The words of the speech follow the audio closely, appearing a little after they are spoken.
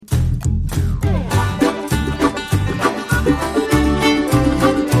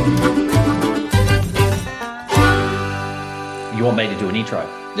want me to do an intro?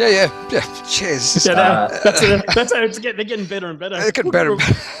 Yeah. Cheers. That's how they're getting better and better. They're getting better.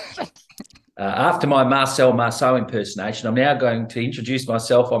 After my Marcel Marceau impersonation, I'm now going to introduce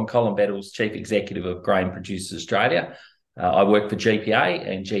myself. I'm Colin Bettles, Chief Executive of Grain Producers Australia. I work for GPA,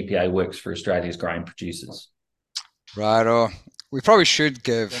 and GPA works for Australia's grain producers. Righto. We probably should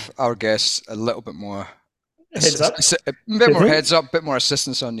give our guests a little bit more heads up, heads up, a bit more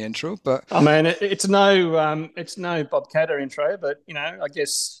assistance on the intro. But I mean, it's no Bob Catter intro, but I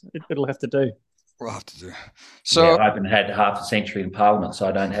guess it'll have to do. We'll have to do. So I haven't had half a century in Parliament, so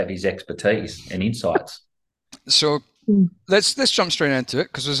I don't have his expertise and insights. So let's jump straight into it,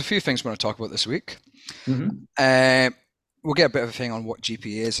 because there's a few things we want to talk about this week. Mm-hmm. We'll get a bit of a thing on what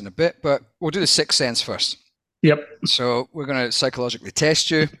GPA is in a bit, but we'll do the sixth sense first. Yep. So we're going to psychologically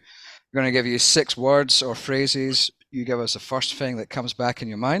test you. We're going to give you 6 words or phrases. You give us the first thing that comes back in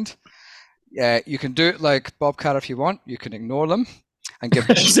your mind. You can do it like Bob Catter if you want. You can ignore them and give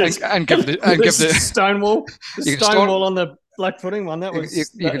the Stonewall. Stonewall on the black pudding one. That was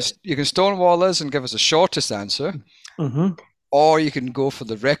you can stonewall us and give us the shortest answer, or you can go for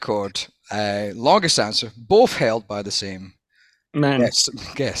the record longest answer, both held by the same man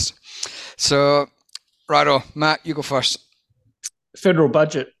guest. So, righto, Matt, you go first. Federal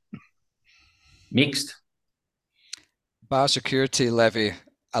budget. Mixed. Biosecurity levy,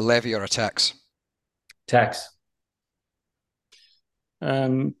 a levy or a tax? Tax.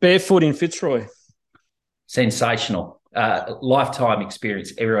 Barefoot in Fitzroy. Sensational. Lifetime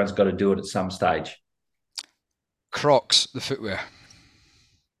experience. Everyone's got to do it at some stage. Crocs, the footwear.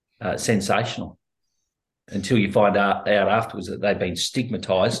 Sensational. Until you find out afterwards that they've been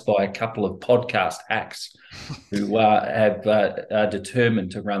stigmatised by a couple of podcast hacks who are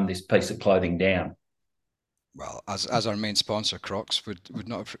determined to run this piece of clothing down. Well, as our main sponsor, Crocs would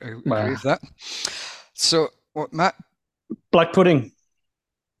not agree with that. So, what, Matt? Black pudding.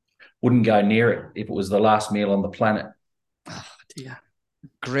 Wouldn't go near it if it was the last meal on the planet. Oh, dear.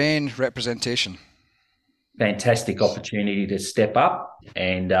 Grain representation. Fantastic opportunity to step up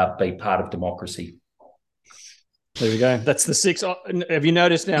and be part of democracy. There we go. That's the 6. Have you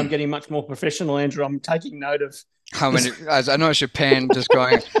noticed now I'm getting much more professional, Andrew? I'm taking note of how many. I noticed your pen just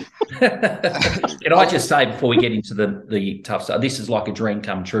going. Can I just say before we get into the tough stuff, this is like a dream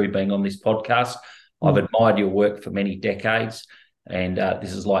come true being on this podcast. I've admired your work for many decades, and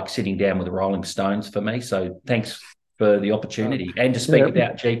this is like sitting down with the Rolling Stones for me. So thanks for the opportunity and to speak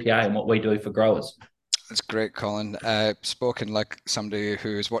about GPA and what we do for growers. That's great, Colin. Spoken like somebody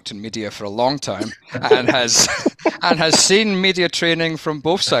who has worked in media for a long time and has seen media training from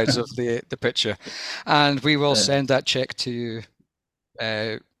both sides of the picture. And we will send that check to you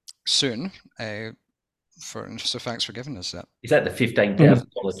soon. So thanks for giving us that. Is that the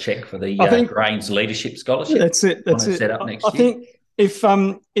 $15,000 check for the Grains Leadership Scholarship? That's it. That's it. Set up next year. I think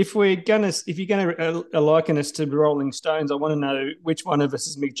if you're going to liken us to the Rolling Stones, I want to know which one of us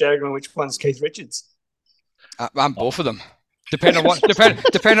is Mick Jagger and which one's Keith Richards. I'm both of them, depending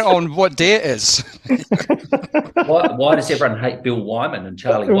on what day it is. Why does everyone hate Bill Wyman and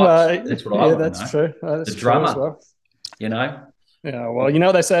Charlie Watts? That's what I want to know. That's true. That's the drummer, as well. Yeah, well,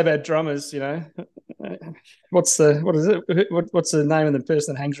 what they say about drummers, what's the name of the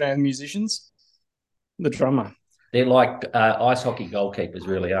person that hangs around with musicians? The drummer. They're like ice hockey goalkeepers,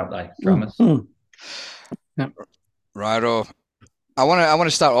 really, aren't they? Drummers. Yeah. Righto. I want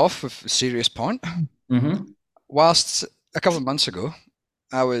to start off with a serious point. Mm-hmm. Whilst a couple of months ago,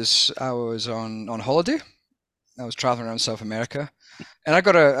 I was on holiday. I was traveling around South America, and I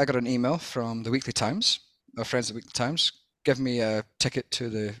got an email from the Weekly Times, our friends at the Weekly Times, giving me a ticket to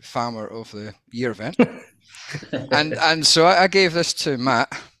the Farmer of the Year event, and so I gave this to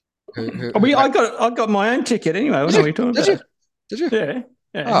Matt. I got my own ticket anyway. What are we talking about? Did you? Yeah.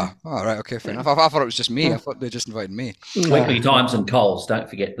 Oh, all right. Okay, fair enough. I thought it was just me. I thought they just invited me. Weekly Times and Coles. Don't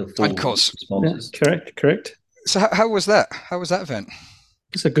forget the full sponsors. Yeah, correct. So how was that? How was that event?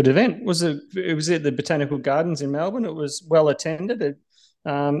 It's a good event. It was at the Botanical Gardens in Melbourne. It was well attended.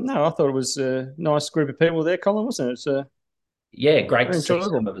 I thought it was a nice group of people there, Colin, wasn't it? Great to see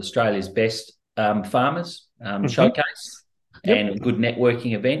some of Australia's best farmers showcase and a good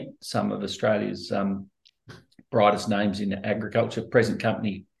networking event. Some of Australia's brightest names in agriculture, present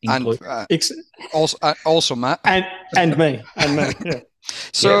company included. And also Matt. And me. Yeah.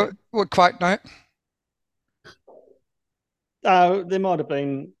 So what quite night? There might have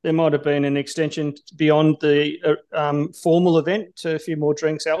been an extension beyond the formal event to a few more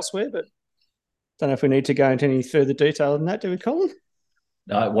drinks elsewhere, but don't know if we need to go into any further detail than that, do we, Colin?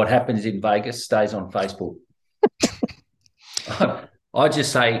 No, what happens in Vegas stays on Facebook. I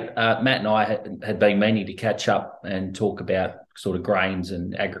just say Matt and I had been meaning to catch up and talk about sort of grains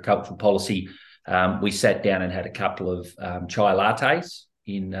and agricultural policy, we sat down and had a couple of chai lattes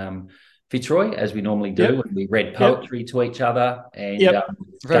in Fitzroy, as we normally do, and we read poetry to each other and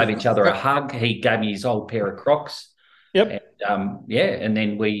gave each other a hug. He gave me his old pair of Crocs. And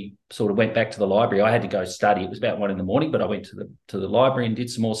then we sort of went back to the library. I had to go study. It was about 1 a.m, but I went to the library and did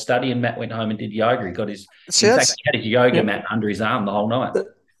some more study, and Matt went home and did yoga. He got his, he had his yoga mat under his arm the whole night.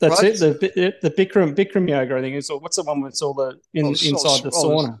 That's it. The Bikram yoga, I think, is. What's the one with all the inside the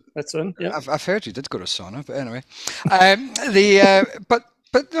sauna? That's it. Yeah. I've heard you did go to sauna, but anyway,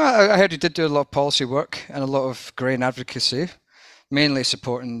 but no, I heard you did do a lot of policy work and a lot of grain advocacy, mainly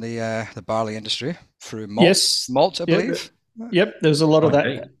supporting the barley industry through malt, I believe. Yep, there's a lot of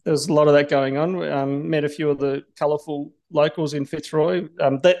that. There's a lot of that going on. Met a few of the colourful locals in Fitzroy.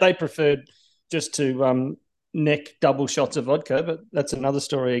 They preferred just to neck double shots of vodka, but that's another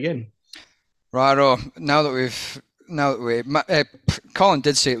story again. Right. Colin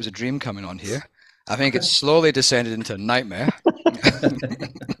did say it was a dream coming on here. I think it's slowly descended into a nightmare.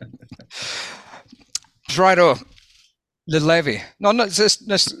 Righto. The levy. No, let's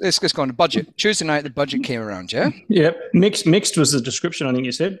just go on the budget. Tuesday night, the budget came around, yeah? Yep. Mixed was the description, I think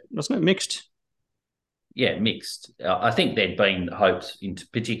you said, wasn't it? Mixed. Yeah, mixed. I think there'd been hopes, in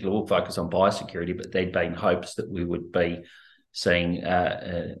particular, we'll focus on biosecurity, but there'd been hopes that we would be seeing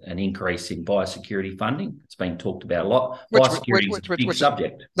an increase in biosecurity funding. It's been talked about a lot. Biosecurity is a big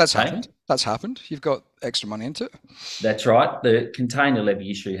subject. That's happened. That's happened. You've got extra money into it. That's right. The container levy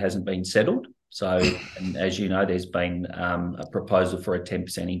issue hasn't been settled. So, and as you know, there's been a proposal for a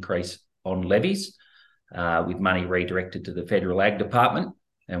 10% increase on levies with money redirected to the Federal Ag Department,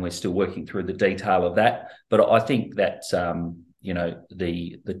 and we're still working through the detail of that. But I think that's,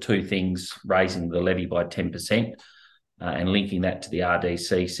 the two things, raising the levy by 10% and linking that to the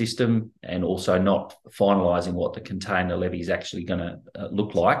RDC system, and also not finalising what the container levy is actually going to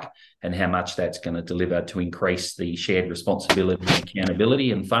look like and how much that's going to deliver to increase the shared responsibility and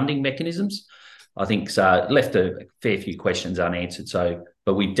accountability and funding mechanisms. I think left a fair few questions unanswered.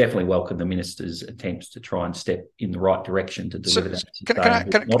 But we definitely welcome the minister's attempts to try and step in the right direction to deliver that.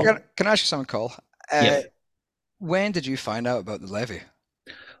 Can I ask you something, Cole? When did you find out about the levy?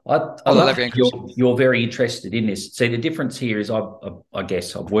 You're very interested in this. See, the difference here is I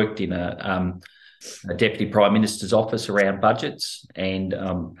guess I've worked in a Deputy Prime Minister's office around budgets, and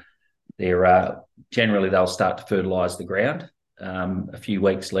generally they'll start to fertilise the ground a few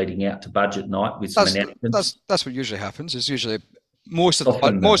weeks leading out to budget night with some announcements. That's what usually happens. It's usually most of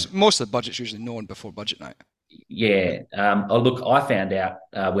the budget's usually known before budget night. Yeah. I found out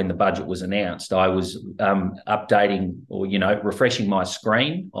when the budget was announced. I was updating or refreshing my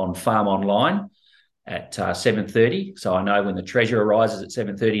screen on Farm Online at 7:30, so I know when the Treasurer rises at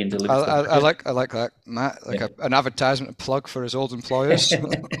 7:30 and delivers. I like that, Matt. An advertisement, a plug for his old employers.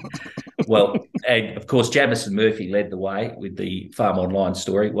 Well, and of course, Jamison Murphy led the way with the Farm Online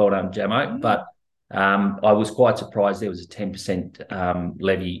story. Well done, Jamo. But I was quite surprised there was a 10%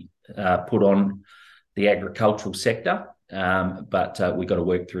 levy put on the agricultural sector, but we've got to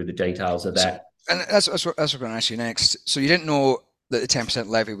work through the details of that. And that's what I'm going to ask you next. So you didn't know that the 10%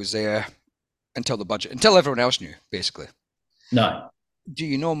 levy was there until the budget, until everyone else knew, basically. No. Do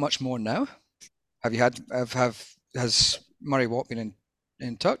you know much more now? Has Murray Watt been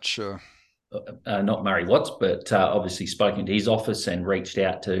in touch, or? Not Murray Watts, but obviously spoken to his office and reached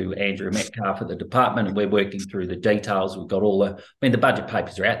out to Andrew Metcalf at the department, and we're working through the details. We've got the budget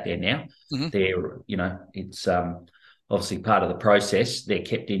papers are out there now. Mm-hmm. They're, it's obviously part of the process. They're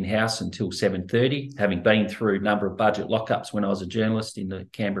kept in-house until 7:30, having been through a number of budget lockups when I was a journalist in the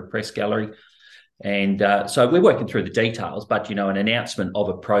Canberra Press Gallery. And so we're working through the details, but, an announcement of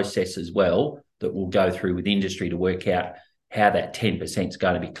a process as well that we'll go through with industry to work out how that 10% is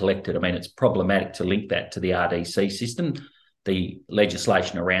going to be collected. I mean, it's problematic to link that to the RDC system. The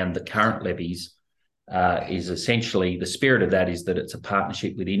legislation around the current levies is essentially, the spirit of that is that it's a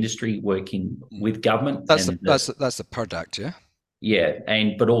partnership with industry working with government. That's the PERD Act, yeah? Yeah,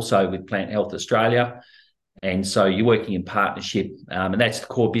 but also with Plant Health Australia. And so you're working in partnership, and that's the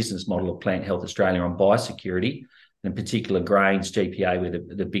core business model of Plant Health Australia on biosecurity, in particular grains, GPA,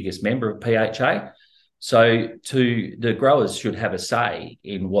 we're the biggest member of PHA. So the growers should have a say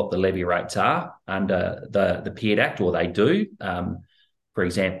in what the levy rates are under the PERD Act, or they do. For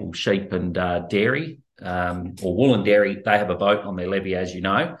example, sheep and dairy, or wool and dairy, they have a vote on their levy, as you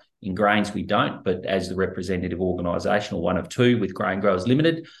know. In grains, we don't, but as the representative organisation, or one of two with Grain Growers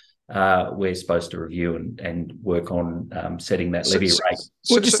Limited, we're supposed to review and work on setting that levy rate.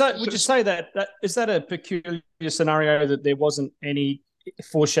 Would you say that is that a peculiar scenario that there wasn't any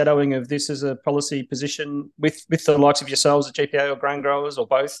foreshadowing of this as a policy position with the likes of yourselves, the GPA or grain growers or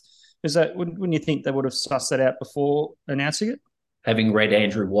both? Wouldn't you think they would have sussed that out before announcing it? Having read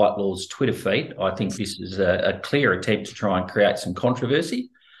Andrew Whitelaw's Twitter feed, I think this is a clear attempt to try and create some controversy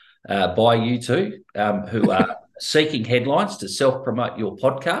by you two, who are seeking headlines to self-promote your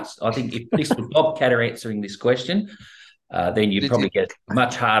podcast. I think if this was Bob Catter answering this question, then you'd probably get a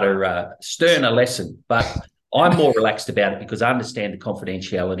much harder, sterner lesson. But I'm more relaxed about it because I understand the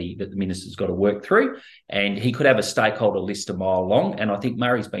confidentiality that the minister's got to work through, and he could have a stakeholder list a mile long. And I think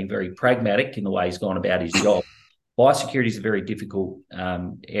Murray's been very pragmatic in the way he's gone about his job. Biosecurity is a very difficult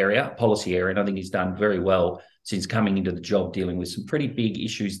policy area, and I think he's done very well since coming into the job, dealing with some pretty big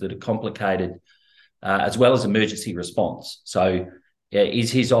issues that are complicated, as well as emergency response. So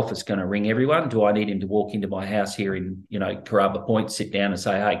is his office going to ring everyone? Do I need him to walk into my house here in, Carrabba Point, sit down and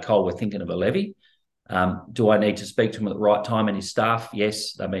say, hey, Cole, we're thinking of a levy? Do I need to speak to him at the right time and his staff?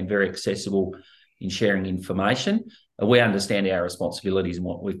 Yes, they've been very accessible in sharing information. We understand our responsibilities and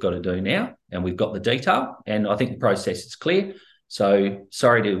what we've got to do now, and we've got the detail, and I think the process is clear. So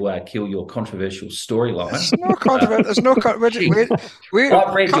sorry to kill your controversial storyline. There's no controversy. There's no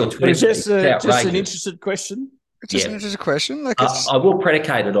I've read your tweet. It's just an interested question. It's just an interesting question. I will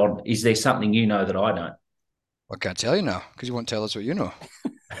predicate it on, is there something you know that I don't? I can't tell you now because you won't tell us what you know.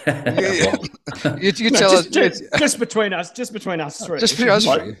 You tell us just between us. Just between us three. Just between us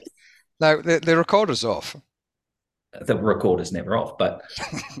three. Now the recorder's off. The recorder's never off, but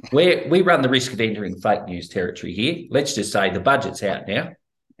we run the risk of entering fake news territory here. Let's just say the budget's out now,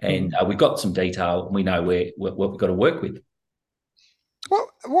 and we've got some detail, and we know what we've got to work with.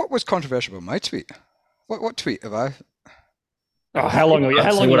 What was controversial about my tweet? What tweet have I? Oh, how long are you?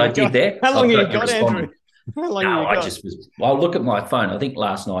 How long what you I did there? How long have you got, Andrew? How long have you got? I'll look at my phone. I think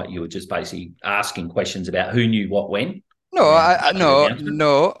last night you were just basically asking questions about who knew what when. No,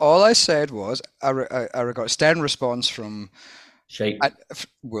 no. All I said was I got a standing response from sheep.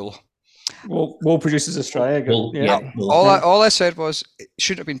 Wool. Wool Producers Australia. Wool, yeah. All I said was it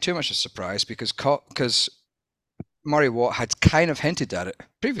shouldn't have been too much of a surprise because Murray Watt had kind of hinted at it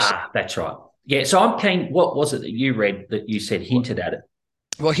previously. That's right. Yeah. So I'm keen. What was it that you read that you said hinted at it?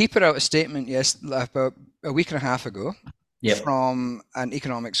 Well, he put out a statement about a week and a half ago from an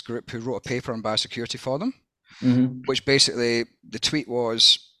economics group who wrote a paper on biosecurity for them. Mm-hmm. Which basically the tweet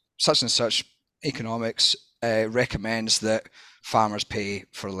was such and such economics recommends that farmers pay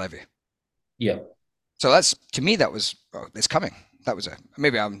for a levy. Yeah. So that's, to me, that was it's coming. That was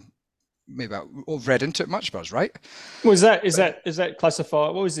maybe I read into it much, but I was right. Is that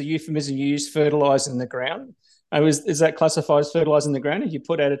classified? What was the euphemism you used? Fertilizing the ground. Is that classified as fertilizing the ground? If you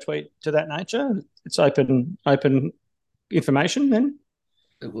put out a tweet to that nature, it's open information then.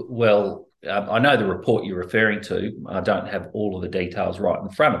 Well, I know the report you're referring to. I don't have all of the details right in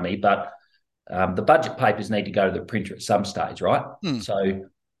front of me, but the budget papers need to go to the printer at some stage, right? So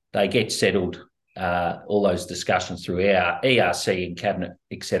they get settled. All those discussions through our ERC and cabinet,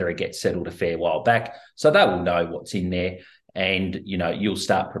 et cetera, get settled a fair while back. So they will know what's in there, and you'll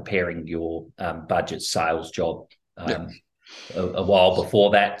start preparing your budget sales job a while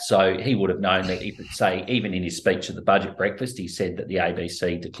before that. So he would have known that. He would say, even in his speech at the budget breakfast, he said that the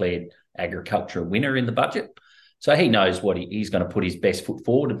ABC declared agriculture a winner in the budget. So he knows what he's going to put his best foot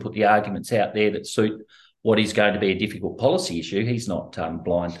forward and put the arguments out there that suit what is going to be a difficult policy issue. He's not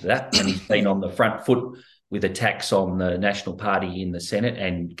blind to that. And he's been on the front foot with attacks on the National Party in the Senate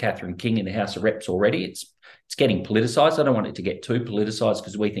and Catherine King in the House of Reps already. It's getting politicised. I don't want it to get too politicised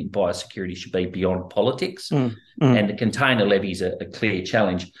because we think biosecurity should be beyond politics. And the container levy is a clear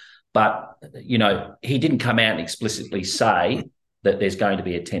challenge. But, he didn't come out and explicitly say that there's going to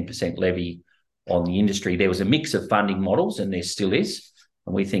be a 10% levy on the industry. There was a mix of funding models, and there still is.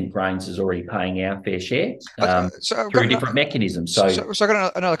 And we think Grains is already paying our fair share through different mechanisms. So I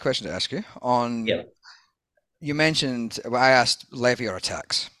got another question to ask you on. Yep. You mentioned, I asked levy or a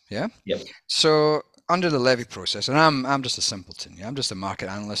tax. Yeah. Yep. So under the levy process, and I'm just a simpleton. Yeah, I'm just a market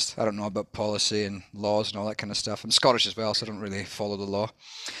analyst. I don't know about policy and laws and all that kind of stuff. I'm Scottish as well, so I don't really follow the law.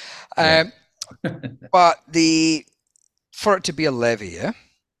 But for it to be a levy, yeah.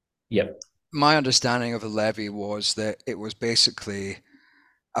 Yep. My understanding of a levy was that it was basically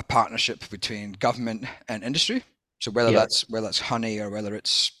a partnership between government and industry. So whether that's honey or whether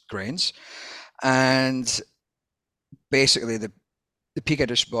it's grains, and basically the peak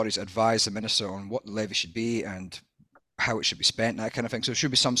industry bodies advise the minister on what the levy should be and how it should be spent, and that kind of thing. So there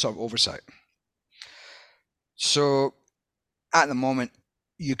should be some sort of oversight. So at the moment,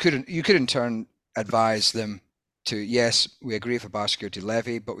 you could in turn advise them to, yes, we agree for biosecurity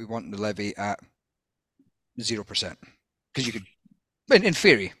levy, but we want the levy at 0%, because you could in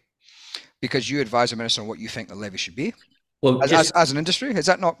theory, because you advise the minister on what you think the levy should be. Well, as an industry, is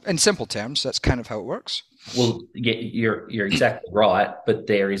that not, in simple terms, that's kind of how it works? Well, yeah, you're exactly right, but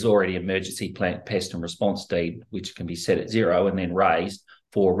there is already emergency plant pest and response deed, which can be set at zero and then raised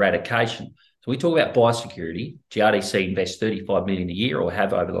for eradication. So we talk about biosecurity. GRDC invests 35 million a year, or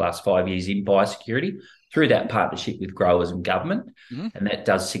have over the last 5 years, in biosecurity through that partnership with growers and government, and that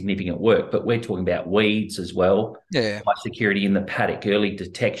does significant work. But we're talking about weeds as well. Biosecurity in the paddock, early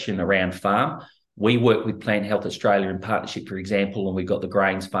detection around farm. We work with Plant Health Australia in partnership, for example, and we've got the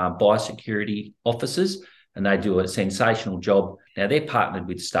Grains Farm Biosecurity officers, and they do a sensational job. Now, they're partnered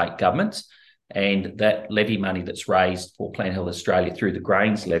with state governments, and that levy money that's raised for Plant Health Australia through the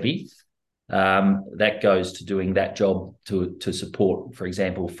grains levy, that goes to doing that job to support, for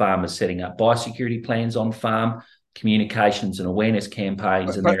example, farmers setting up biosecurity plans on farm, communications and awareness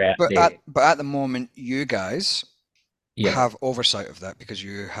campaigns, and they're out there. But at the moment, you guys have oversight of that because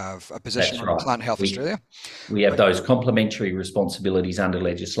you have a position on Plant Health Australia. We have those complementary responsibilities under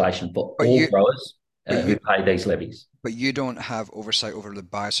legislation for all growers who pay these levies. But you don't have oversight over the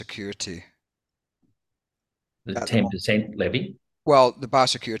biosecurity. The 10% levy? Well, the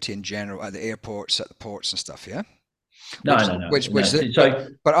biosecurity in general at the airports, at the ports and stuff, yeah? No.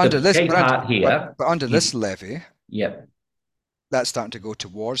 But under this levy, that's starting to go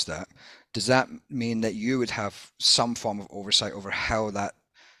towards that. Does that mean that you would have some form of oversight over how that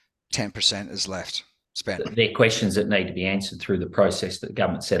 10% is spent? They're questions that need to be answered through the process that the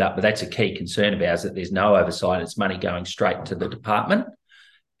government set up, but that's a key concern of ours, that there's no oversight. It's money going straight to the department,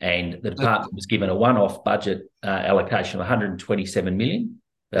 and the department was given a one-off budget allocation of 127 million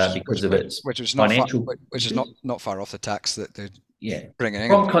because of its financial... Which is not far off the tax that they're bringing in.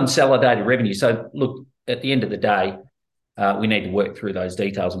 From consolidated revenue. So, look, at the end of the day, we need to work through those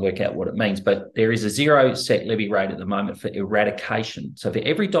details and work out what it means. But there is a zero set levy rate at the moment for eradication. So for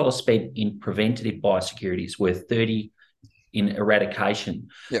every dollar spent in preventative biosecurity, it's worth 30 in eradication.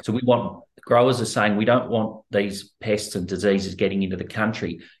 So we want, growers are saying, we don't want these pests and diseases getting into the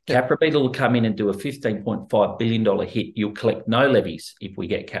country. Capra beetle will come in and do a $15.5 billion hit. You'll collect no levies if we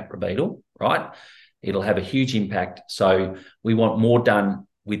get Capra beetle, right? It'll have a huge impact. So we want more done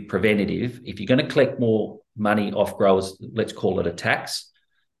with preventative. If you're going to collect more money off growers, let's call it a tax,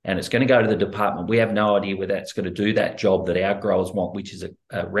 and it's going to go to the department. We have no idea whether that's going to do that job that our growers want, which is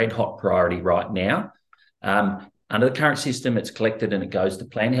a red hot priority right now. Under the current system, it's collected and it goes to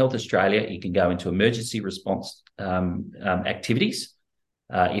Plant Health Australia. It can go into emergency response activities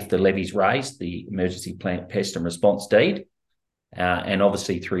if the levy's raised, the emergency plant pest and response deed, and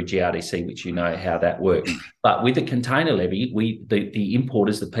obviously through GRDC, which you know how that works. But with the container levy, the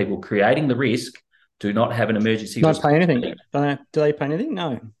importers, the people creating the risk, do not have an emergency. Don't pay anything. Do they pay anything?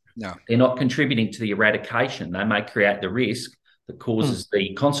 No. They're not contributing to the eradication. They may create the risk that causes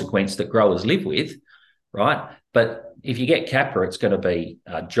the consequence that growers live with, right? But if you get Capra, it's going to be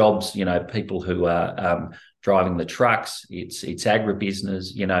jobs, people who are driving the trucks. It's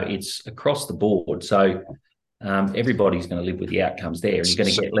agribusiness, it's across the board. So everybody's going to live with the outcomes there, and you're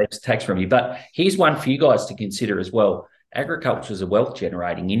going to get less tax revenue. But here's one for you guys to consider as well. Agriculture is a wealth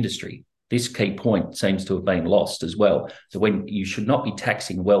generating industry. This key point seems to have been lost as well. So when you should not be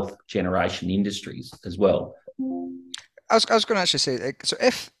taxing wealth generation industries as well. I was going to actually say, so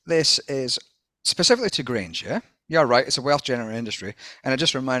if this is specifically to grains, you're right, it's a wealth generating industry. And it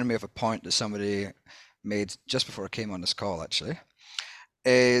just reminded me of a point that somebody made just before I came on this call, actually,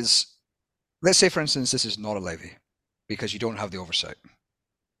 is let's say, for instance, this is not a levy because you don't have the oversight.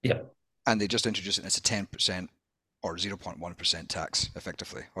 And they just introduce it as a 10% or 0.1% tax,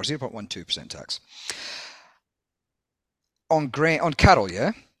 effectively, or 0.12% tax. On cattle,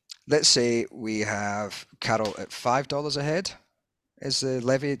 let's say we have cattle at $5 a head is the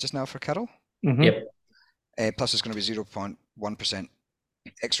levy just now for cattle. Plus it's going to be 0.1%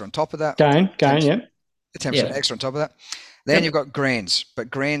 extra on top of that. Gain, 10% extra on top of that. Then you've got grains,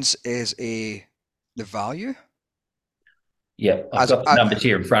 but grains is the value. I've got the numbers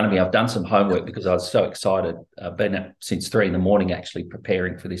here in front of me. I've done some homework because I was so excited. I've been up since 3 a.m. actually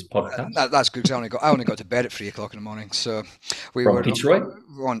preparing for this podcast. That's good because I only got to bed at 3 o'clock in the morning, so we're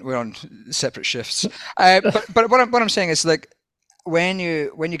on separate shifts. But what I'm saying is, like, when you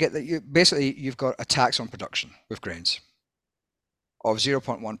get that, you've got a tax on production with grains of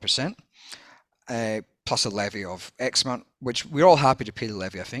 0.1%, plus a levy of X amount, which we're all happy to pay the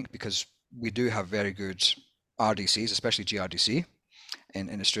levy, I think, because we do have very good RDCs, especially GRDC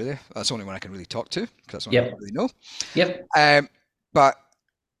in Australia. That's the only one I can really talk to because that's the one I really know. But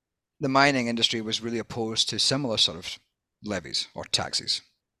the mining industry was really opposed to similar sort of levies or taxes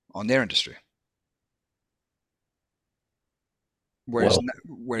on their industry. Whereas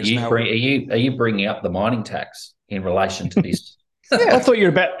now, are you bringing up the mining tax in relation to this? Yeah. I thought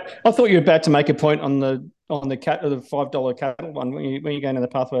you were about to make a point on the $5 cattle one when you're going down the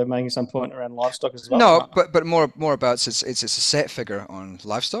pathway of making some point around livestock as well. No, but more about it's a set figure on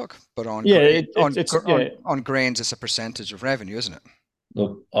livestock, but on grains it's a percentage of revenue, isn't it?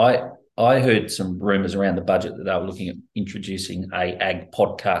 Look, I heard some rumours around the budget that they were looking at introducing a ag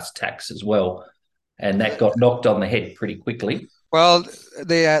podcast tax as well, and that got knocked on the head pretty quickly. Well,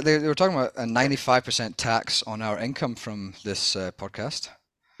 they were talking about a 95% tax on our income from this podcast.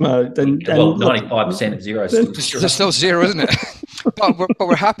 Well, 95% of zero. There's still zero, isn't it? but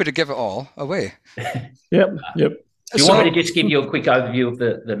we're happy to give it all away. Yep. Do you want me to just give you a quick overview of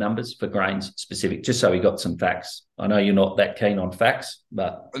the numbers for grains specific, just so we got some facts? I know you're not that keen on facts,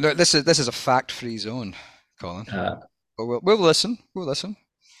 but this is a fact-free zone, Colin. But we'll listen. We'll listen.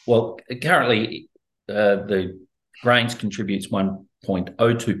 Well, currently the grains contributes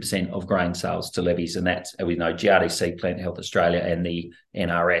 1.02% of grain sales to levies, and that's, we know, GRDC, Plant Health Australia, and the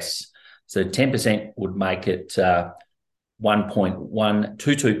NRS. So 10% would make it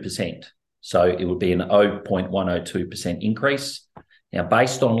 1.122%. So it would be an 0.102% increase. Now,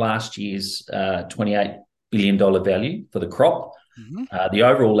 based on last year's $28 billion value for the crop, the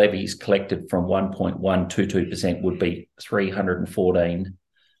overall levies collected from 1.122% would be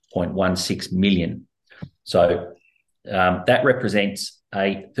 $314.16 million. So that represents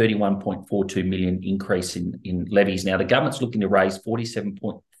a $31.42 million increase in levies. Now, the government's looking to raise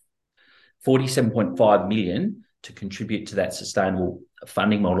 $47.5 million to contribute to that sustainable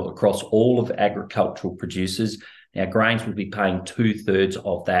funding model across all of agricultural producers. Now, grains will be paying 2/3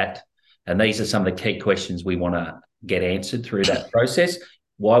 of that. And these are some of the key questions we want to get answered through that process.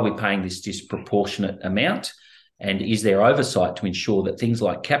 Why are we paying this disproportionate amount? And is there oversight to ensure that things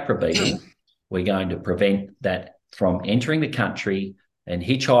like capra beetle, we're going to prevent that from entering the country and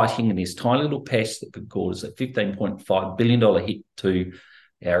hitchhiking in this tiny little pest that could cause a $15.5 billion hit to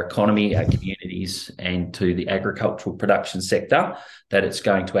our economy, our communities, and to the agricultural production sector, that it's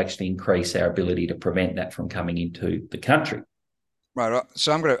going to actually increase our ability to prevent that from coming into the country. Right.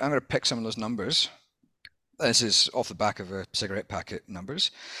 So I'm gonna pick some of those numbers. This is off the back of a cigarette packet numbers.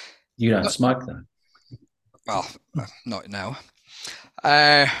 You don't smoke though. Well, not now.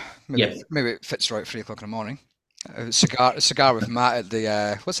 Maybe it fits right at 3 o'clock in the morning. A cigar with Matt at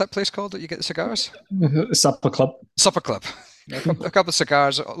the what's that place called that you get the cigars? Supper Club. A couple of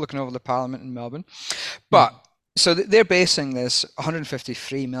cigars looking over the Parliament in Melbourne. But so they're basing this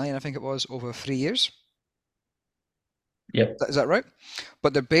 153 million, I think it was, over 3 years. Yep. Is that right?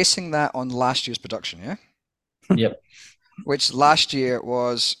 But they're basing that on last year's production, yeah? Yep. Which last year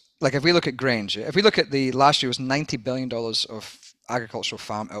was, like, if we look at grains, if we look at the last year was $90 billion of agricultural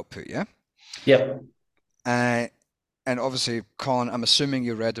farm output, yeah? Yep. And obviously, Colin, I'm assuming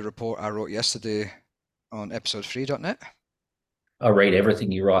you read the report I wrote yesterday on episode3.net. I read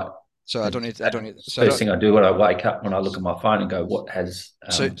everything you write. So I don't need. First thing I do when I wake up, when I look at my phone and go, "What has?"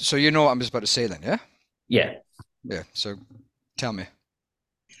 So you know what I'm just about to say, then, yeah? Yeah. Yeah. So tell me.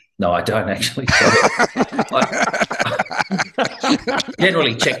 No, I don't actually. I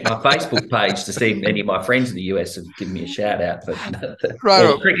generally check my Facebook page to see if any of my friends in the US have given me a shout out. But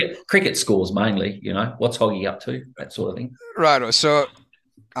right, cricket scores mainly. You know, what's Hoggy up to? That sort of thing. Right. So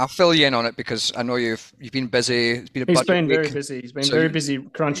I'll fill you in on it because I know you've been busy. He's been very busy. He's been very busy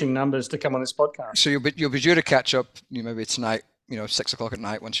crunching numbers to come on this podcast. So you'll be due to catch up. Maybe tonight. 6 o'clock at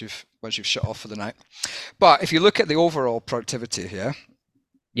night once you've shut off for the night. But if you look at the overall productivity here,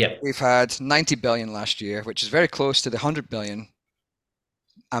 we've had 90 billion last year, which is very close to the 100 billion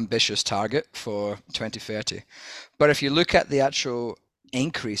ambitious target for 2030. But if you look at the actual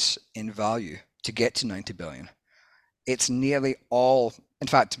increase in value to get to 90 billion, it's nearly all. In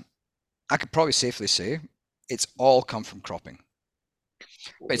fact, I could probably safely say it's all come from cropping.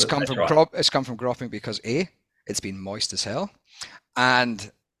 It's come from cropping because A, it's been moist as hell,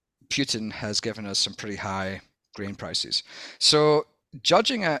 and Putin has given us some pretty high grain prices. So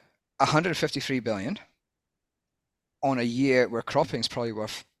judging at 153 billion on a year where cropping is probably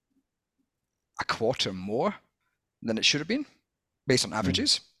worth a quarter more than it should have been, based on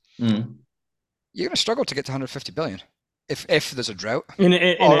averages, you're going to struggle to get to 150 billion. If there's a drought in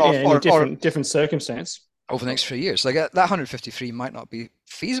a different circumstance over the next 3 years, like that 153 might not be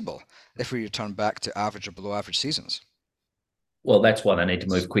feasible if we return back to average or below average seasons. Well, that's why they need to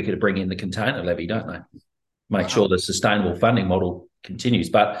move quicker to bring in the container levy, don't they? Make sure the sustainable funding model continues.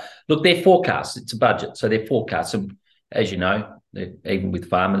 But look, their forecasts, it's a budget, so their forecasts, and as you know, even with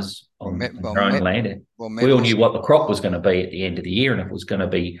farmers on their own land, we all knew what the crop was going to be at the end of the year, and if it was going to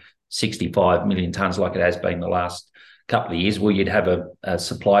be 65 million tonnes like it has been the last couple of years, well, you'd have a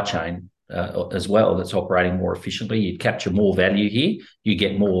supply chain as well that's operating more efficiently. You'd capture more value here. You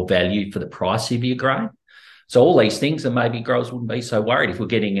get more value for the price of your grain. So all these things, and maybe growers wouldn't be so worried if we're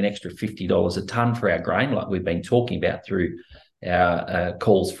getting an extra $50 a tonne for our grain, like we've been talking about through our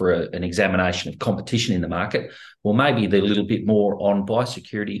calls for an examination of competition in the market. Well, maybe the little bit more on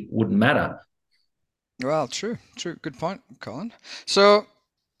biosecurity wouldn't matter. Well, true. Good point, Colin. So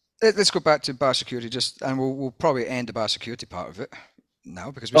let's go back to biosecurity, and we'll probably end the biosecurity part of it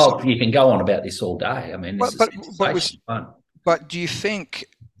now, because you can go on about this all day. I mean, this is fun. But do you think,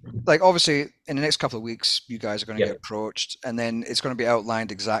 like, obviously in the next couple of weeks, you guys are going to get approached, and then it's going to be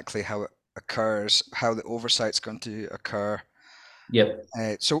outlined exactly how it occurs, how the oversight's going to occur. Yep.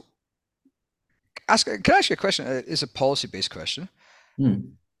 So can I ask you a question? It's a policy-based question.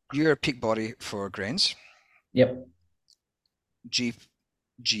 You're a peak body for grains. Yep.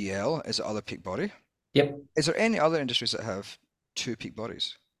 GL is the other peak body. Yep. Is there any other industries that have two peak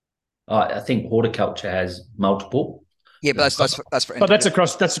bodies? I think horticulture has multiple. Yeah, but that's for. But that's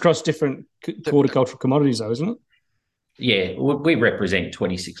across different horticultural commodities, though, isn't it? Yeah, we represent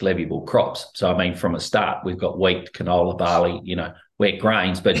 26 levyable crops. So I mean, from a start, we've got wheat, canola, barley, wet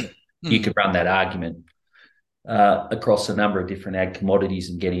grains. But you could run that argument across a number of different ag commodities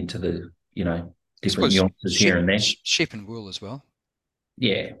and get into the different nuances here and there. Sheep and wool as well.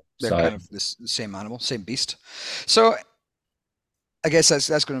 Yeah, they're kind of the same animal, same beast. So I guess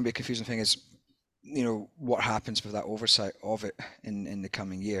that's going to be a confusing thing, is what happens with that oversight of it in the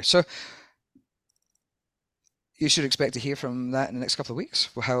coming year. So you should expect to hear from that in the next couple of weeks,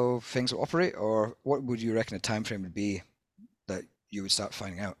 how things will operate, or what would you reckon the time frame would be that you would start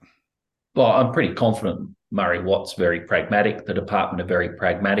finding out? Well, I'm pretty confident Murray Watt's very pragmatic. The department are very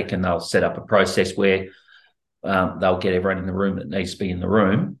pragmatic, and they'll set up a process where they'll get everyone in the room that needs to be in the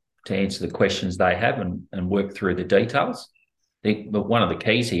room to answer the questions they have and work through the details. But one of the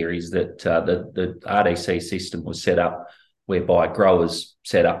keys here is that the RDC system was set up whereby growers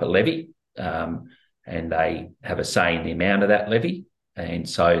set up a levy and they have a say in the amount of that levy. And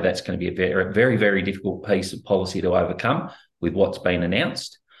so that's going to be a very, very, very difficult piece of policy to overcome with what's been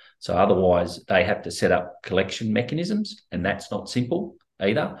announced. So otherwise, they have to set up collection mechanisms, and that's not simple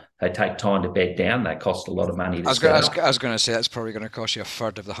either. They take time to bed down. They cost a lot of money to set up. I was going to say that's probably going to cost you a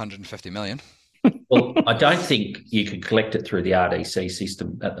third of the 150 million. Well, I don't think you can collect it through the RDC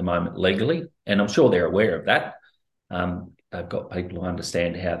system at the moment legally, and I'm sure they're aware of that. They've got people who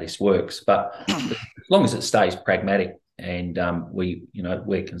understand how this works, but as long as it stays pragmatic and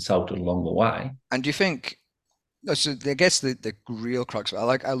we're consulted along the way. And do you think? So I guess the real crux.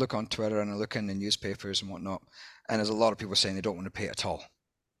 I look on Twitter and I look in the newspapers and whatnot, and there's a lot of people saying they don't want to pay at all.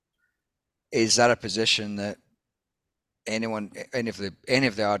 Is that a position that any of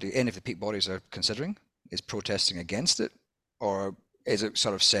the peak bodies are considering, is protesting against it, or is it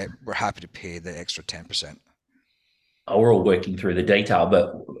sort of set we're happy to pay the extra 10%? We're all working through the detail,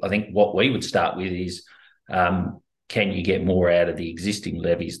 but I think what we would start with is can you get more out of the existing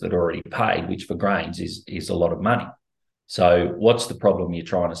levies that are already paid, which for grains is a lot of money. So what's the problem you're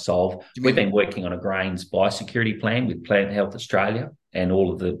trying to solve? We've been working on a grains biosecurity plan with Plant Health Australia and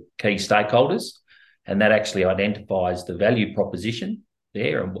all of the key stakeholders, and that actually identifies the value proposition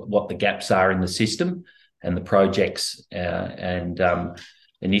there and what the gaps are in the system and the projects and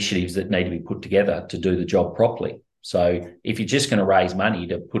initiatives that need to be put together to do the job properly. So if you're just going to raise money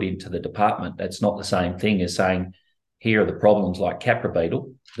to put into the department, that's not the same thing as saying, here are the problems like capra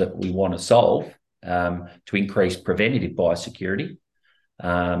beetle that we want to solve to increase preventative biosecurity.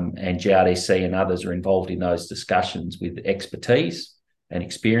 And GRDC and others are involved in those discussions with expertise and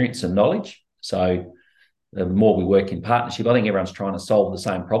experience and knowledge. So the more we work in partnership, I think everyone's trying to solve the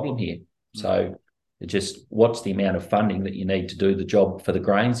same problem here. So just what's the amount of funding that you need to do the job for the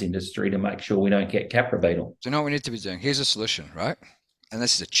grains industry to make sure we don't get capra beetle? So you know what we need to be doing? Here's a solution, right? And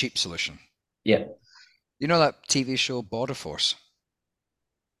this is a cheap solution. Yeah. You know that TV show Border Force?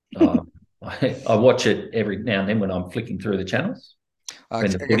 I watch it every now and then when I'm flicking through the channels. When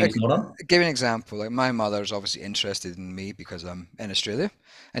the footy's not on. Give you an example. Like, my mother's obviously interested in me because I'm in Australia,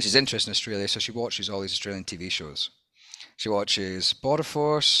 and she's interested in Australia, so she watches all these Australian TV shows. She watches Border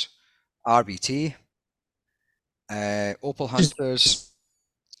Force, RBT, Opal Hunters.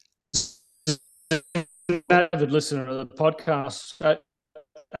 Avid listener of the podcast.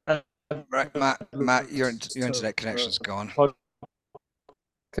 Right, Matt, your internet connection's gone.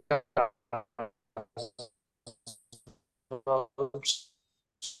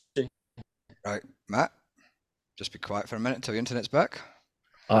 Right, Matt, just be quiet for a minute until your internet's back.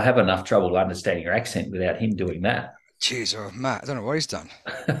 I have enough trouble understanding your accent without him doing that. Jeez, Matt, I don't know what he's done.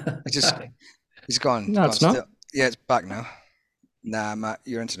 He's gone. No, it's not. Yeah, it's back now. Nah, Matt,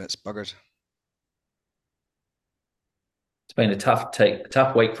 your internet's buggered. It's been a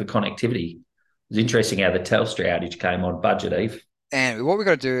tough week for connectivity. It was interesting how the Telstra outage came on budget, Eve. And what we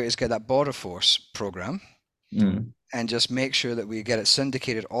got to do is get that Border Force program and just make sure that we get it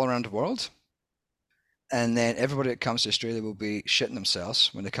syndicated all around the world. And then everybody that comes to Australia will be shitting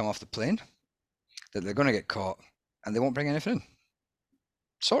themselves when they come off the plane, that they're going to get caught and they won't bring anything in.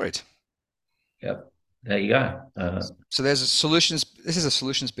 Sorted. Yep. There you go. So there's a solutions. This is a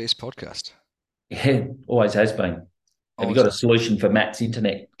solutions-based podcast. Yeah, always has been. Have you got a solution for Matt's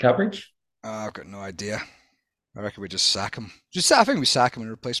internet coverage? I've got no idea. I reckon we just sack him. I think we sack him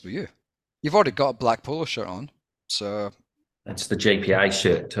and replace him with you. You've already got a black polo shirt on, so that's the GPA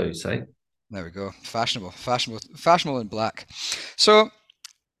shirt too. See, there we go. Fashionable in black. So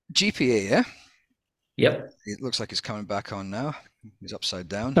GPA, yeah. Yep. It looks like he's coming back on now. He's upside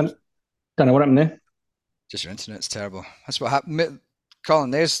down. Don't know what happened there. Just your internet's terrible. That's what happened. Colin,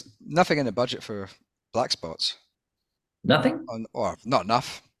 there's nothing in the budget for black spots. Nothing? Or not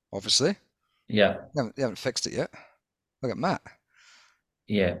enough, obviously. Yeah. They haven't fixed it yet. Look at Matt.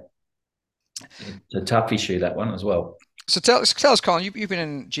 Yeah. It's a tough issue, that one as well. So tell us, Colin, you've been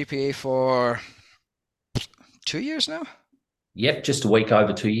in GPA for 2 years now? Yep, just a week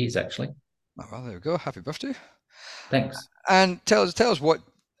over 2 years, actually. Oh, well, there we go. Happy birthday. Thanks. And tell us what,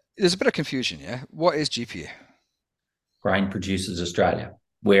 there's a bit of confusion, yeah? What is GPA? Grain Producers Australia.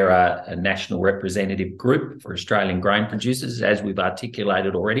 We're a national representative group for Australian grain producers. As we've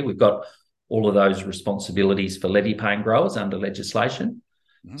articulated already, we've got all of those responsibilities for levy-paying growers under legislation.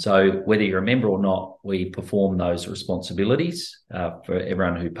 Mm-hmm. So whether you're a member or not, we perform those responsibilities for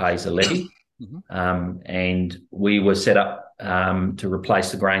everyone who pays a levy. Mm-hmm. And we were set up to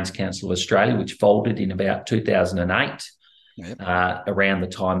replace the Grains Council of Australia, which folded in about 2008. Yep. Around the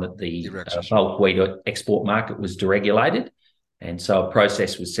time that the bulk wheat export market was deregulated. And so a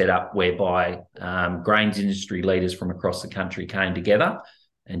process was set up whereby grains industry leaders from across the country came together,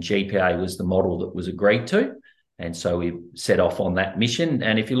 and GPA was the model that was agreed to. And so we set off on that mission.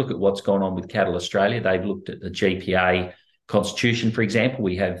 And if you look at what's gone on with Cattle Australia, they've looked at the GPA constitution, for example.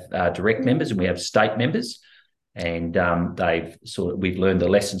 We have direct members and we have state members. And we've learned the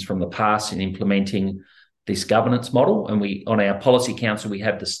lessons from the past in implementing this governance model. And on our policy council, we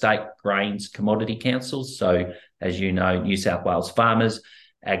have the state grains commodity councils. So as you know, New South Wales Farmers,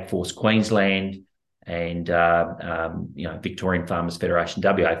 AgForce Queensland, and Victorian Farmers Federation,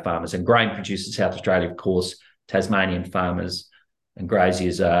 WA Farmers, and Grain Producers South Australia, of course, Tasmanian Farmers and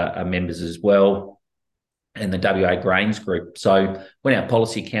graziers are members as well, and the WA Grains Group. So when our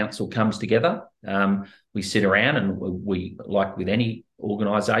policy council comes together, we sit around and we, like with any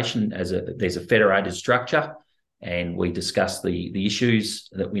organisation, there's a federated structure, and we discuss the issues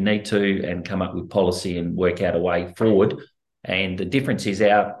that we need to and come up with policy and work out a way forward. And the difference is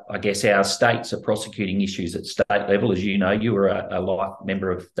our states are prosecuting issues at state level. As you know, you were a life member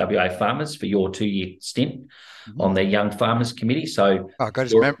of WA Farmers for your 2-year stint on their Young Farmers Committee. So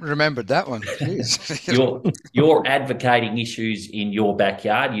God, remembered that one. you're advocating issues in your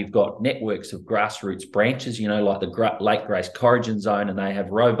backyard. You've got networks of grassroots branches, like the Lake Grace Corrigan Zone, and they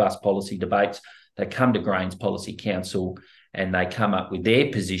have robust policy debates. They come to Grains Policy Council and they come up with their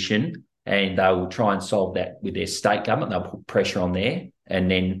position, and they will try and solve that with their state government. They'll put pressure on there, and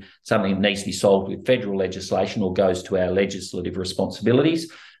then something needs to be solved with federal legislation or goes to our legislative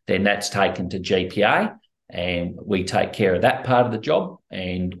responsibilities. Then that's taken to GPA, and we take care of that part of the job.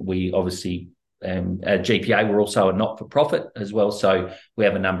 And we obviously, at GPA, we're also a not-for-profit as well. So we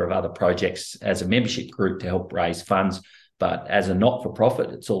have a number of other projects as a membership group to help raise funds. But as a not-for-profit,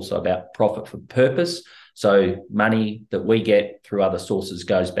 it's also about profit for purpose. So money that we get through other sources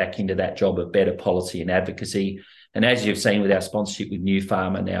goes back into that job of better policy and advocacy. And as you've seen with our sponsorship with New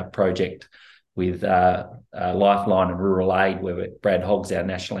Farm and our project with Lifeline and Rural Aid, where Brad Hogg's our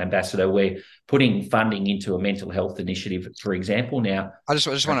national ambassador, we're putting funding into a mental health initiative, for example. Now, I just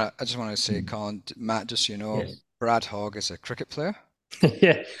want to say, Colin, Matt, just so you know, yes. Brad Hogg is a cricket player.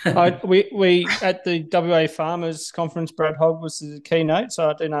 Yeah, we at the WA Farmers Conference, Brad Hogg was the keynote, so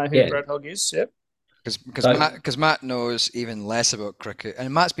I do know who Brad Hogg is. Yep. Because Matt knows even less about cricket,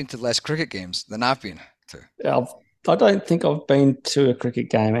 and Matt's been to less cricket games than I've been to. I don't think I've been to a cricket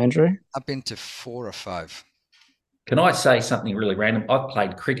game, Andrew. I've been to 4 or 5. Can I say something really random? I've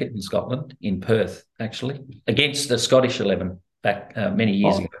played cricket in Scotland, in Perth, actually, against the Scottish 11 back many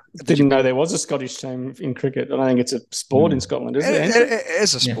years ago. I didn't know there was a Scottish team in cricket. I don't think it's a sport in Scotland, is it? It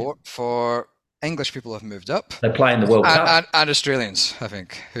is a sport for English people who have moved up. They play in the World Cup. And Australians, I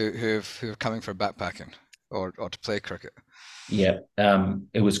think, who are coming for backpacking. or to play cricket? Yeah,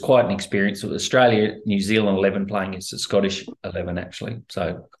 it was quite an experience. It was Australia, New Zealand 11 playing against the Scottish 11, actually.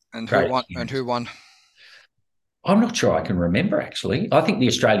 So, and who won? And who won? I'm not sure I can remember, actually. I think the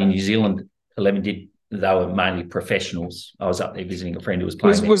Australian New Zealand 11 did. They were mainly professionals. I was up there visiting a friend who was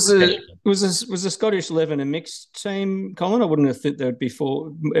playing. Was the Scottish 11 a mixed team, Colin? I wouldn't have thought there would be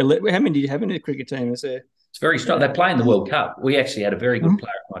four. How many do you have in a cricket team? Is there? It's very strong. They play in the World Cup. We actually had a very good player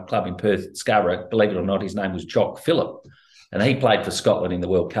at my club in Perth, Scarborough. Believe it or not, his name was Jock Phillip, and he played for Scotland in the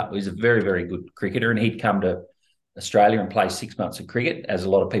World Cup. He's a very, very good cricketer, and he'd come to Australia and play 6 months of cricket, as a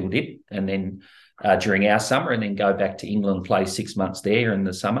lot of people did, and then during our summer, and then go back to England, play 6 months there in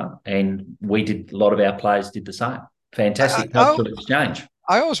the summer. And we did, a lot of our players did the same. Fantastic cultural exchange.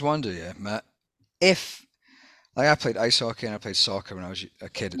 I always wonder, Matt, if, like, I played ice hockey and I played soccer when I was a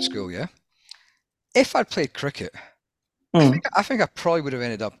kid at school, if I'd played cricket, I think I probably would have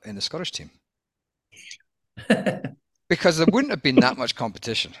ended up in the Scottish team. Because there wouldn't have been that much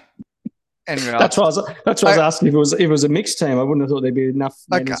competition. That's why I was asking if it was a mixed team. I wouldn't have thought there'd be enough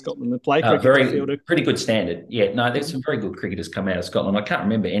men in Scotland to play cricket. Pretty good standard. Yeah, no, there's some very good cricketers come out of Scotland. I can't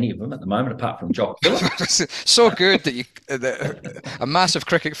remember any of them at the moment, apart from Jock Phillip. So good that a massive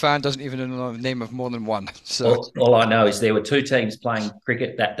cricket fan doesn't even know the name of more than one. So all I know is there were two teams playing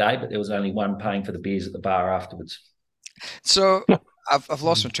cricket that day, but there was only one paying for the beers at the bar afterwards. So I've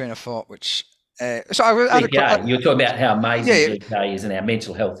lost my train of thought, which. You're talking about how amazing GK is in our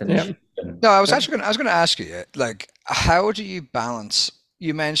mental health initiative. No, I was going to ask you, like, how do you balance?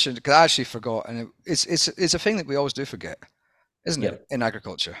 You mentioned, because I actually forgot, and it's a thing that we always do forget, isn't it, in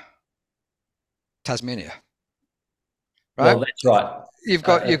agriculture? Tasmania, right? Well, that's right. You've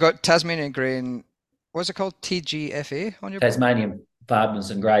got Tasmanian Grain. What's it called? TGFA on your Tasmanian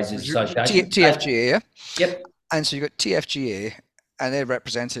Farmers and Graziers Association. TFGA, yeah. Yep. And so you got TFGA, and they're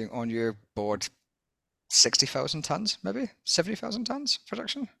representing on your board 60,000 tons, maybe 70,000 tons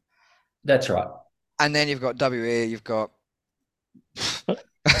production. That's right. And then you've got WA. You've got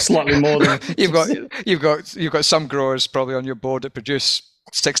slightly more than you've got some growers probably on your board that produce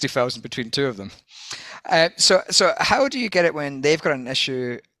 60,000 between two of them. So how do you get it when they've got an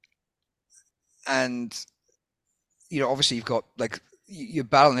issue, and obviously you've got, like, you're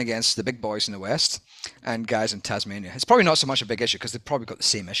battling against the big boys in the West and guys in Tasmania. It's probably not so much a big issue because they've probably got the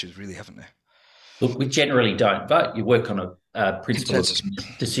same issues, really, haven't they? Look, we generally don't vote. You work on a principle of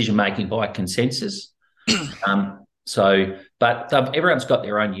decision-making by consensus. But everyone's got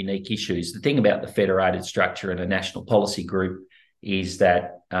their own unique issues. The thing about the federated structure and a national policy group is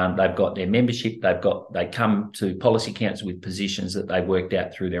that they've got their membership. They come to policy council with positions that they've worked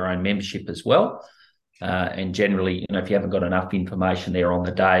out through their own membership as well. And generally, if you haven't got enough information there on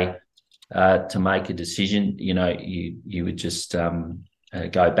the day to make a decision, you would just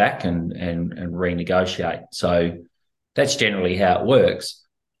go back and renegotiate. So that's generally how it works.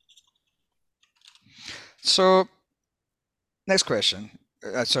 So next question.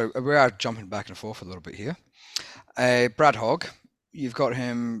 So we are jumping back and forth a little bit here. Brad Hogg, you've got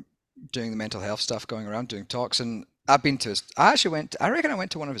him doing the mental health stuff, going around doing talks, and I've been to his. I reckon I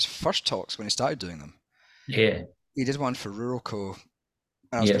went to one of his first talks when he started doing them. Yeah, he did one for Rural Co.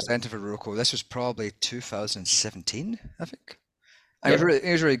 I was presenting for Rural Co. This was probably 2017, I think. And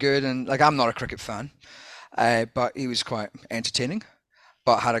it was really good, and, like, I'm not a cricket fan, but he was quite entertaining,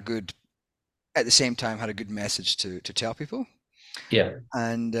 but at the same time had a good message to tell people. Yeah.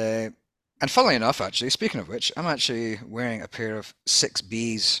 And funnily enough, actually, speaking of which, I'm actually wearing a pair of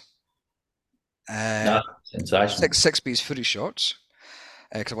 6B's. Sensational. 6B's footy shorts,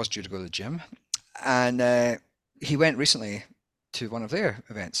 because I was due to go to the gym, and he went recently to one of their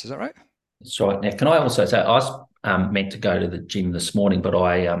events. Is that right? That's right. Now, can I also say, I was meant to go to the gym this morning, but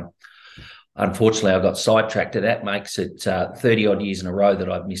unfortunately I got sidetracked. That makes it 30 odd years in a row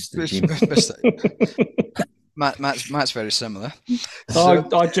that I've missed the gym. Matt's very similar.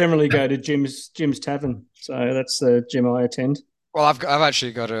 I generally go to Jim's Tavern, so that's the gym I attend. Well, I've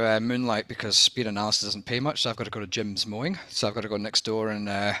actually got to moonlight because speed analysis doesn't pay much, so I've got to go to Jim's mowing. So I've got to go next door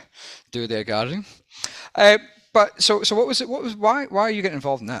and do their gardening. But so what was it? Why are you getting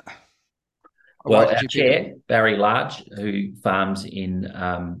involved in that? Well, our chair, Barry Large, who farms in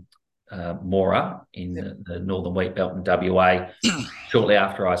Mora in the northern wheat belt in WA, shortly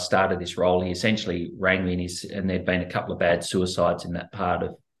after I started this role, he essentially rang me and there'd been a couple of bad suicides in that part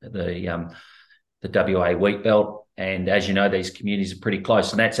of the WA wheat belt. And as you know, these communities are pretty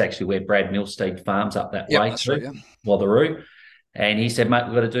close, and that's actually where Brad Milstead farms up that way too, Watheroo. And he said, mate,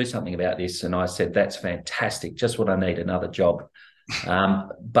 we've got to do something about this. And I said, that's fantastic, just what I need, another job.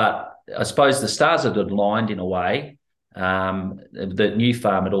 But I suppose the stars had aligned in a way the new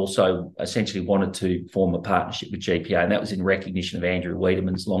farm had also essentially wanted to form a partnership with GPA, and that was in recognition of Andrew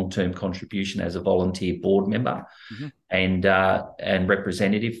Wiedemann's long-term contribution as a volunteer board member and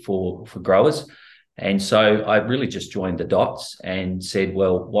representative for growers. And so I really just joined the dots and said,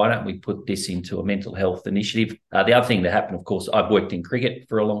 well, why don't we put this into a mental health initiative? The other thing that happened, of course, I've worked in cricket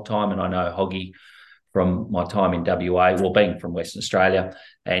for a long time, and I know Hoggy from my time in WA, well, being from Western Australia,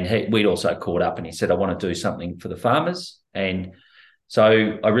 and we'd also caught up, and he said, I want to do something for the farmers. And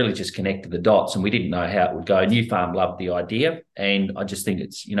so I really just connected the dots, and we didn't know how it would go. New Farm loved the idea, and I just think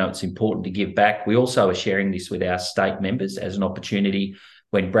it's important to give back. We also are sharing this with our state members as an opportunity.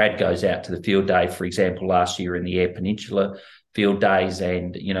 When Brad goes out to the field day, for example, last year in the Eyre Peninsula field days,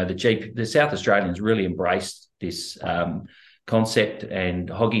 and the South Australians really embraced this concept, and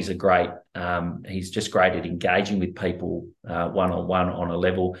Hoggy's he's just great at engaging with people one-on-one on a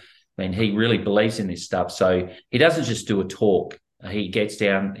level. I mean, he really believes in this stuff. So he doesn't just do a talk. He gets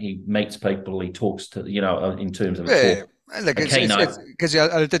down, he meets people, he talks to, in terms of a talk. Because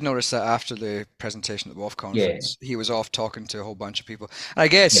I did notice that after the presentation at the WAF conference, he was off talking to a whole bunch of people. And I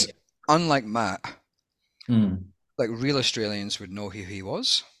guess, unlike Matt, like real Australians would know who he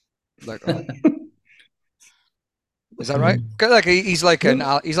was. Like, is that right? Like he's like an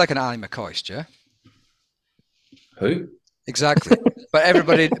Ali McCoist, yeah. Who? Exactly. But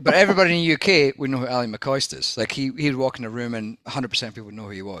everybody in the UK would know who Ali McCoist is. Like he would walk in a room and 100% people would know who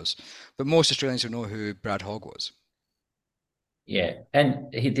he was. But most Australians would know who Brad Hogg was. Yeah, and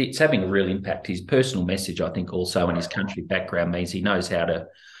it's having a real impact. His personal message, I think, also, and his country background means he knows how to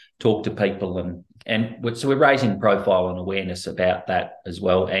talk to people, and so we're raising profile and awareness about that as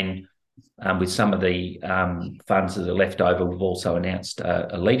well. And with some of the funds that are left over, we've also announced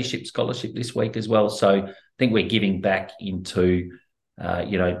a leadership scholarship this week as well. So I think we're giving back into,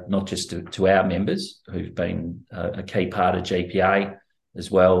 not just to our members who've been a key part of GPA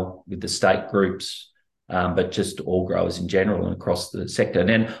as well, with the state groups, but just all growers in general and across the sector. And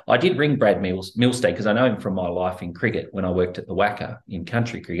then I did ring Brad Milstead because I know him from my life in cricket when I worked at the Wacker in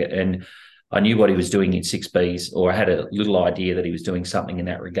country cricket, and I knew what he was doing in 6Bs, or I had a little idea that he was doing something in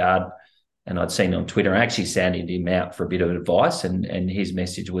that regard. And I'd seen on Twitter, I actually sounded him out for a bit of advice, and his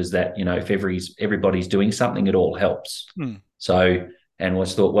message was that, if everybody's doing something, it all helps. So, and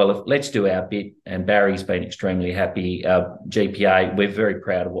was thought, well, let's do our bit. And Barry's been extremely happy. GPA, we're very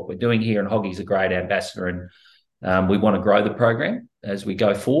proud of what we're doing here, and Hoggy's a great ambassador, and we want to grow the program as we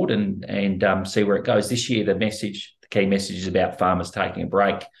go forward and see where it goes. This year, the key message is about farmers taking a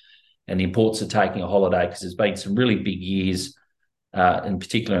break and the importance of taking a holiday, because there's been some really big years, in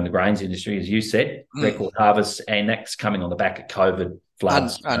particular in the grains industry, as you said, record harvests, and that's coming on the back of COVID,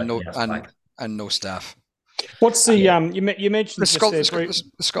 floods, and no staff. What's the you mentioned the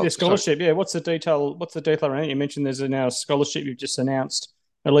scholarship? Yeah, what's the detail? What's the detail around it? You mentioned there's now a scholarship you've just announced,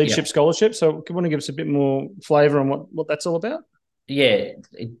 a leadership scholarship. So, do you want to give us a bit more flavour on what that's all about? Yeah,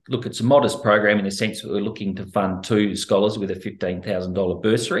 it's a modest program in the sense that we're looking to fund 2 scholars with a $15,000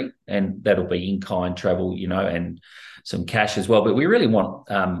 bursary, and that'll be in-kind travel, and some cash as well. But we really want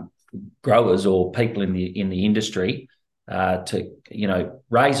growers or people in the industry to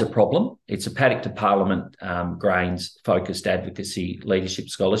raise a problem. It's a paddock to parliament grains focused advocacy leadership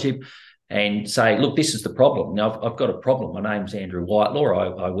scholarship, and say, look, this is the problem. Now I've got a problem. My name's Andrew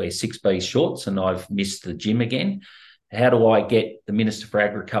Whitelaw. I wear 6B shorts and I've missed the gym again. How do I get the Minister for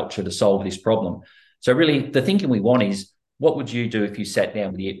Agriculture to solve this problem? So really the thinking we want is, what would you do if you sat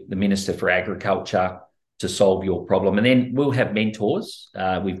down with the Minister for Agriculture to solve your problem? And then we'll have mentors.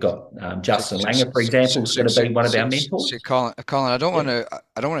 We've got Justin Langer, for example, who's going to be one of our mentors. Colin, I don't want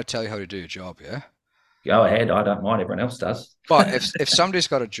to tell you how to do your job, yeah? Go ahead. I don't mind. Everyone else does. But if somebody's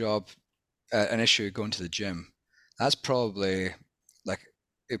got a job, an issue going to the gym, that's probably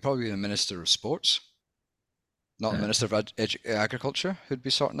it'd probably be the Minister of Sports, not the Minister of Agriculture, who'd be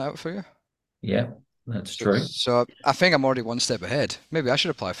sorting out for you. Yeah, that's true. So I think I'm already one step ahead. Maybe I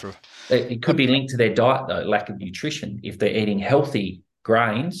should apply for. It could be linked to their diet, though, lack of nutrition. If they're eating healthy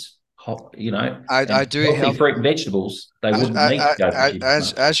grains, I do eat healthy fruit and vegetables, they wouldn't need to go to the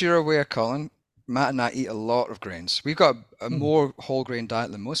gym. As you're aware, Colin, Matt and I eat a lot of grains. We've got a more whole grain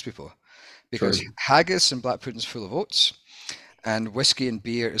diet than most people, because haggis and black pudding's full of oats, and whiskey and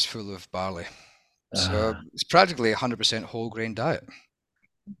beer is full of barley. So it's practically 100% whole grain diet.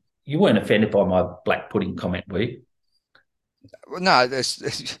 You weren't offended by my black pudding comment, were you? No,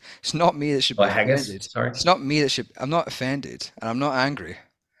 it's not me that should be offended. Sorry, it's not me that should. I'm not offended, and I'm not angry.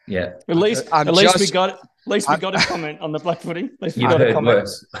 Yeah, at least we got a comment on the black pudding. At least we got a comment.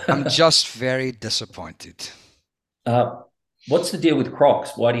 I'm just very disappointed. What's the deal with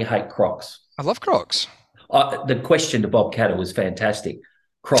Crocs? Why do you hate Crocs? I love Crocs. The question to Bob Catter was fantastic.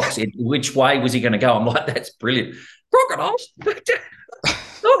 Crocs, which way was he going to go? I'm like, that's brilliant. Crocodiles?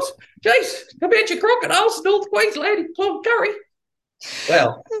 Jeez, about your crocodiles, North Queensland, Cloncurry.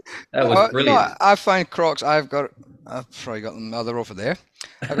 Well, that was brilliant. No, I find Crocs, I've probably got them other over there.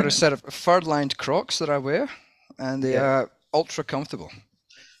 I've got a set of fur-lined Crocs that I wear, and they are ultra comfortable.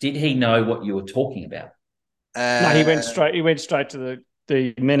 Did he know what you were talking about? No, he went straight to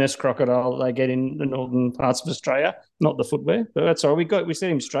the menace crocodile they get in the northern parts of Australia, not the footwear. But that's all. We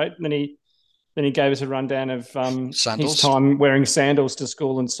set him straight. And then he gave us a rundown of his time wearing sandals to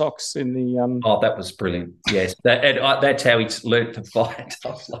school and socks in the. Oh, that was brilliant. Yes, that's how he learnt to fight. I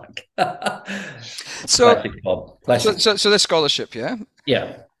was like, classic Bob. Classic. So this scholarship, yeah,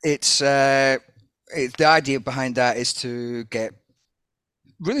 it's the idea behind that is to get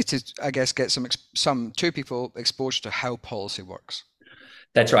some two people exposure to how policy works.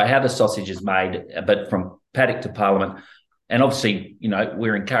 That's right. How the sausage is made, but from paddock to parliament. And obviously,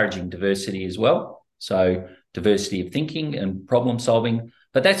 we're encouraging diversity as well. So diversity of thinking and problem solving.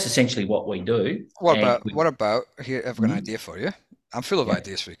 But that's essentially what we do. What about here? I've got an idea for you. I'm full of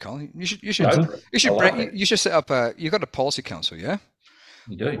ideas for you, Colin. You should set up you've got a policy council, yeah?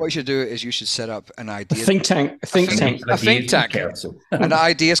 You do. What you should do is you should set up an idea think tank, a think tank council, an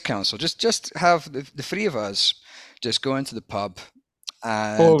ideas council. Just have the three of us just go into the pub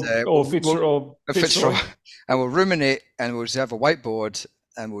and Fitzroy, and we'll ruminate, and we'll just have a whiteboard,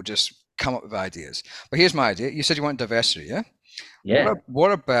 and we'll just come up with ideas. But here's my idea. You said you want diversity, yeah? Yeah.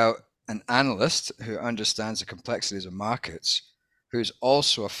 What about an analyst who understands the complexities of markets, who's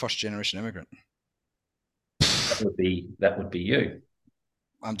also a first-generation immigrant? That would be you.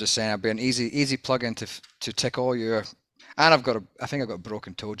 I'm just saying, I'd be an easy plug-in to tick all your. And I think I've got a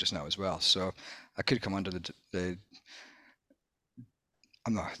broken toe just now as well, so I could come under the.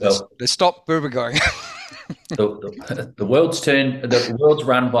 I'm not. Let's stop where we're going. The world's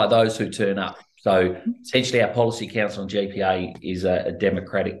run by those who turn up. So essentially, our policy council and GPA is a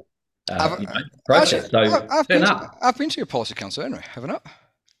democratic process. I've been to your policy council, haven't I?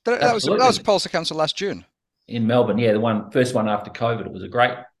 That was a policy council last June in Melbourne. Yeah, the first one after COVID. It was a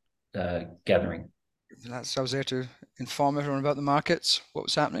great gathering. I was there to inform everyone about the markets, what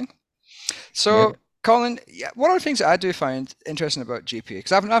was happening. So, Colin, one of the things that I do find interesting about GPA,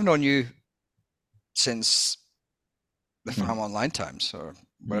 because I've known you since the Farm Online times, or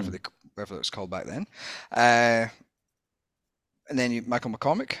whatever it was called back then, and then Michael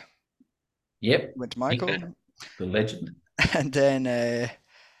McCormick. Yep, went to Michael, the legend, and then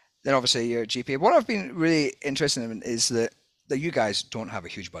obviously you're at GPA. What I've been really interested in is that you guys don't have a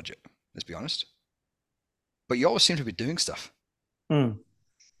huge budget. Let's be honest, but you always seem to be doing stuff.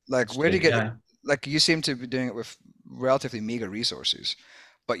 Like, where do you get? Like, you seem to be doing it with relatively meager resources,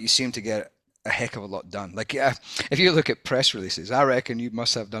 but you seem to get a heck of a lot done. Like, if you look at press releases, I reckon you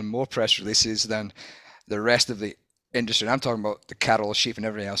must have done more press releases than the rest of the industry. And I'm talking about the cattle, sheep, and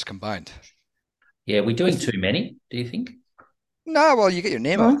everything else combined. Yeah, we're doing too many, do you think? No, well, you get your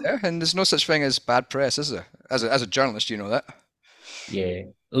name out there, and there's no such thing as bad press, is there? As a journalist, you know that. Yeah.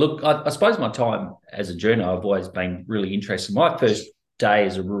 Look, I suppose my time as a journo, I've always been really interested. My first day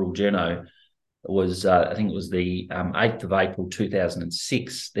as a rural journo was, I think it was the 8th of April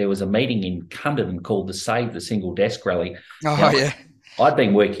 2006. There was a meeting in Cunderdin called the Save the Single Desk Rally. I'd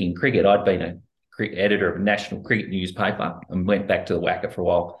been working in cricket. I'd been a editor of a national cricket newspaper and went back to the WACA for a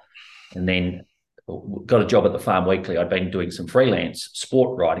while, and then got a job at the Farm Weekly. I'd been doing some freelance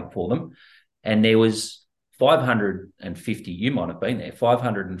sport writing for them, and there was 550, you might have been there,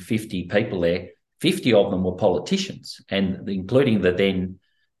 550 people there. 50 of them were politicians, and including the then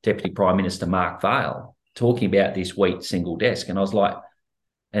Deputy Prime Minister Mark Vaile, talking about this wheat single desk. And I was like,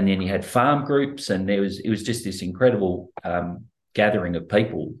 and then you had farm groups, and it was just this incredible gathering of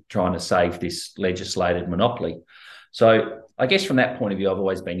people trying to save this legislated monopoly. So I guess from that point of view, I've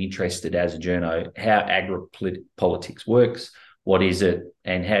always been interested as a journo, how agri-politics works, what is it,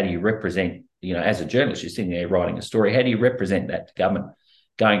 and how do you represent, as a journalist, you're sitting there writing a story, how do you represent that to government?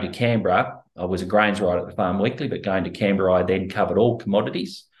 Going to Canberra, I was a grains writer at the Farm Weekly, but going to Canberra, I then covered all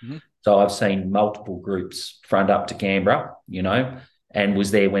commodities. So I've seen multiple groups front up to Canberra, and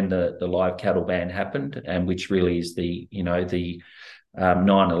was there when the live cattle ban happened, and which really is the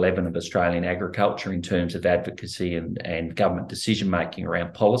 9/11 of Australian agriculture in terms of advocacy and government decision-making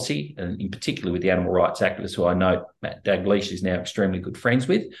around policy, and in particular with the animal rights activists, who I know Matt Dalglish is now extremely good friends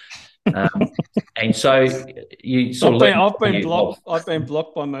with. And so you sort I've been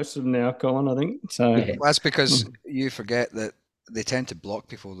blocked by most of them now, Colin, I think. So well, that's because you forget that they tend to block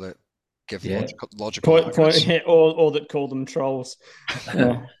people that give logical point, or that call them trolls.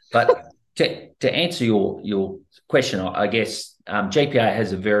 But To answer your question, I guess GPA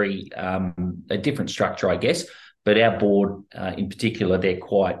has a very a different structure, I guess. But our board, in particular, they're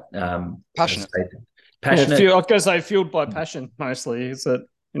quite passionate. Passionate. Yeah, I was going to say fueled by passion mostly. Is that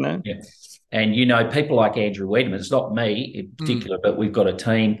Yeah. And people like Andrew Wiedemann. It's not me in particular, but we've got a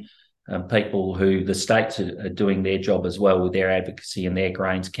team. People who the states are doing their job as well with their advocacy and their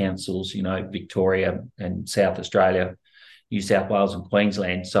grains councils, Victoria and South Australia, New South Wales and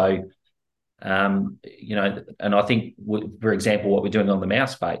Queensland. So, and I think, for example, what we're doing on the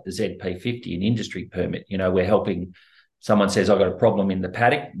mouse bait, the ZP50, an industry permit, we're helping. Someone says, I've got a problem in the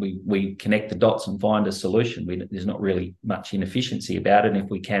paddock. We connect the dots and find a solution. There's not really much inefficiency about it. And if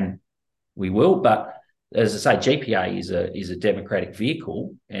we can, we will. But as I say, GPA is a democratic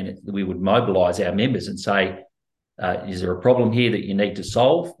vehicle, and we would mobilise our members and say, is there a problem here that you need to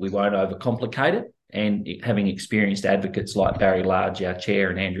solve? We won't overcomplicate it. And having experienced advocates like Barry Large, our chair,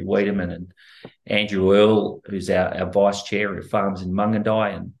 and Andrew Wiedemann, and Andrew Earl, who's our vice chair of farms in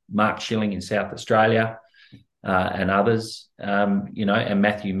Mungandai, and Mark Schilling in South Australia, and others, and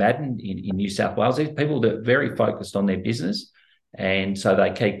Matthew Madden in New South Wales. These people that are very focused on their business. And so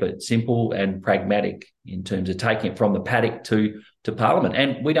they keep it simple and pragmatic in terms of taking it from the paddock to Parliament.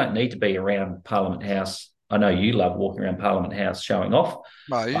 And we don't need to be around Parliament House. I know you love walking around Parliament House showing off.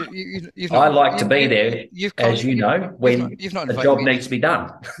 Well, I like to be there, as you know, when the job needs to be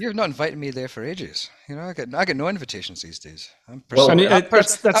done. You've not invited me there for ages. I get no invitations these days. That's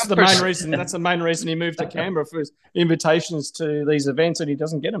the main reason. That's the main reason he moved to Canberra, for his invitations to these events, and he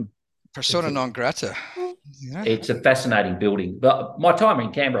doesn't get them. Persona non grata. It's a fascinating building. But my time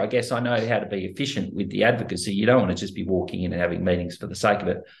in Canberra, I guess I know how to be efficient with the advocacy. You don't want to just be walking in and having meetings for the sake of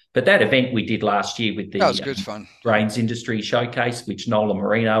it. But that event we did last year with the that was good fun. Grains Industry Showcase, which Nola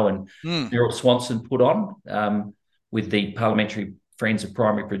Marino and Meryl Swanson put on with the Parliamentary Friends of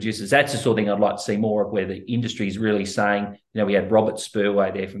Primary Producers. That's the sort of thing I'd like to see more of, where the industry is really saying, we had Robert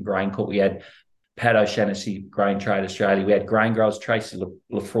Spurway there from Grain Corp. We had Pat O'Shannessy, Grain Trade Australia. We had grain growers. Tracy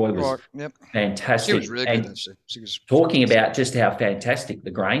Lefroy was fantastic. She was really good. She was talking about just how fantastic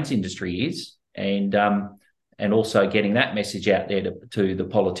the grains industry is, and also getting that message out there to the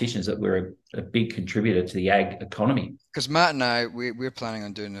politicians that we're a big contributor to the ag economy. Because Matt and I, we're planning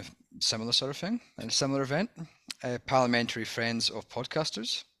on doing a similar sort of thing, and a similar event, Parliamentary Friends of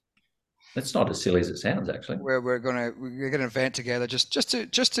Podcasters. That's not as silly as it sounds, actually. Where we're going to an event together, just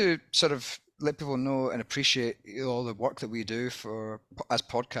to sort of let people know and appreciate all the work that we do as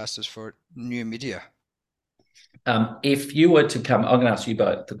podcasters for new media. If you were to come, I'm going to ask you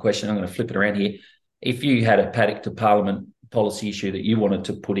about the question. I'm going to flip it around here. If you had a paddock to Parliament policy issue that you wanted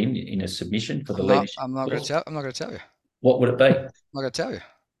to put in a submission for the leadership, I'm not going to tell you. What would it be? I'm not going to tell you.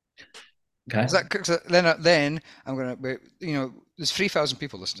 Okay. Then I'm going to, there's 3,000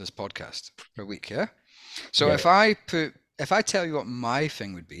 people listen to this podcast per week, yeah? So if I tell you what my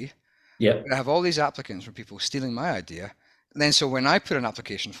thing would be, I have all these applicants from people stealing my idea. And then so when I put an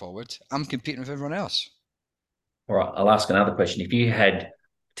application forward, I'm competing with everyone else. All right, I'll ask another question. If you had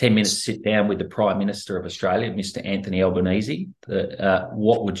 10 minutes to sit down with the Prime Minister of Australia, Mr. Anthony Albanese,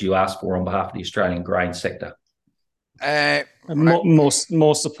 what would you ask for on behalf of the Australian grain sector?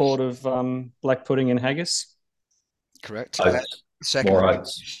 More support of black pudding and haggis. Correct. More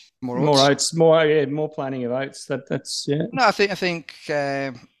oats. More planting of oats. That's. No, I think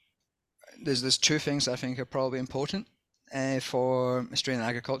there's two things I think are probably important for Australian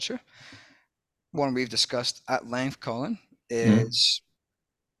agriculture. One we've discussed at length, Colin, is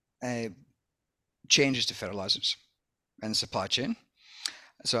changes to fertilizers and the supply chain.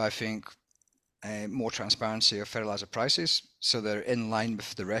 So I think more transparency of fertilizer prices, so they're in line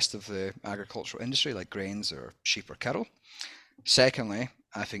with the rest of the agricultural industry, like grains or sheep or cattle. Secondly,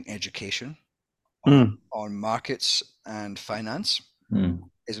 I think education on markets and finance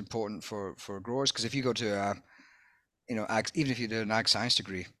is important for growers, because if you go to even if you do an ag science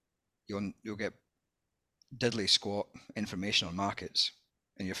degree, you'll get diddly squat information on markets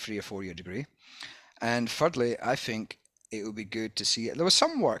in your 3 or 4 year degree. And thirdly, I think it would be good to see it. There was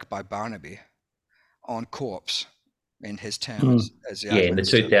some work by Barnaby on co-ops in his term as the in the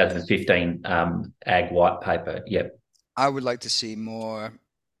 2015 ag white paper. Yep. I would like to see more.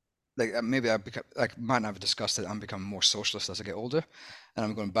 Like maybe I might not have discussed it. I'm becoming more socialist as I get older, and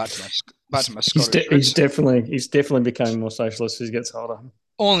I'm going back to my Scottish roots. He's definitely becoming more socialist as he gets older.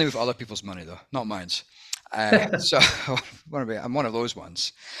 Only with other people's money, though, not mine. So I'm one of those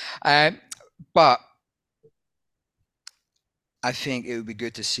ones. But I think it would be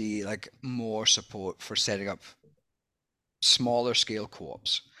good to see more support for setting up smaller scale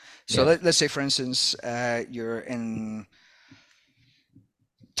co-ops. So let's say, for instance, you're in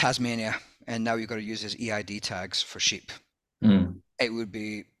Tasmania, and now you've got to use these EID tags for sheep. It would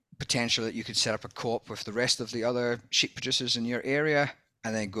be potential that you could set up a co-op with the rest of the other sheep producers in your area,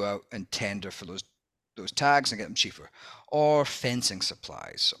 and then go out and tender for those tags and get them cheaper, or fencing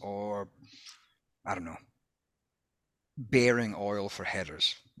supplies, or I don't know, bearing oil for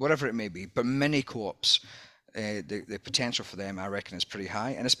headers, whatever it may be. But mini co-ops, the potential for them, I reckon, is pretty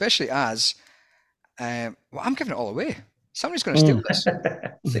high, and especially as well, I'm giving it all away. Somebody's going to steal this.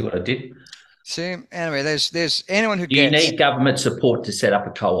 See what I did? See, anyway, there's anyone who You need government support to set up a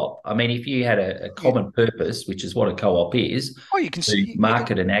co-op. I mean, if you had a common purpose, which is what a co-op is, you can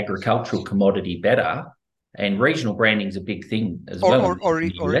market an agricultural commodity better, and regional branding is a big thing as well.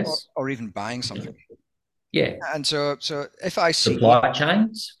 Or even buying something. Yeah. And so if I see supply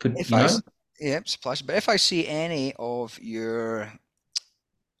chains, supply chains. But if I see any of your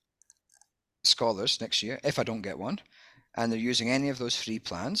scholars next year, if I don't get one, and they're using any of those free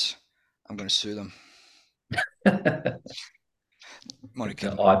plans, I'm going to sue them. Only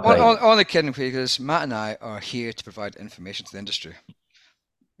kidding. Only kidding, because Matt and I are here to provide information to the industry.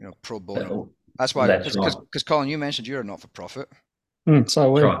 Pro bono. That's why. Because Colin, you mentioned you're a not-for-profit.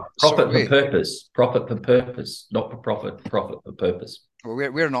 So we right. Profit for purpose. Profit for purpose, not for profit. Profit for purpose. Well,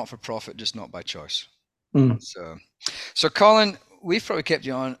 we're not for profit, just not by choice. So Colin, we've probably kept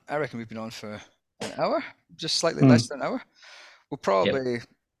you on. I reckon we've been on for an hour, just slightly less than an hour. We'll probably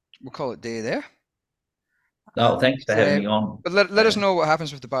we'll call it day there. No, thanks for having me on. But let us know what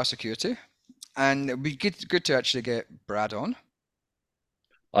happens with the biosecurity, and it'd be good to actually get Brad on.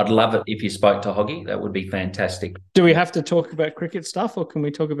 I'd love it if you spoke to Hoggy. That would be fantastic. Do we have to talk about cricket stuff, or can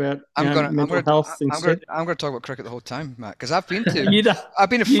we talk about mental health instead? I'm going to talk about cricket the whole time, Matt, because I've been to I've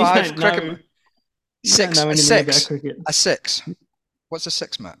been to 5 cricket. A six. What's a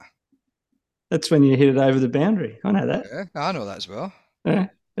six, Matt? That's when you hit it over the boundary. I know that. Yeah, I know that as well. Yeah.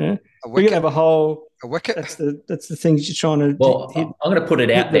 We're gonna have a wicket. That's the things you're trying to. I'm going to put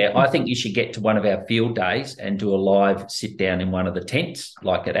it out there. I think you should get to one of our field days and do a live sit down in one of the tents,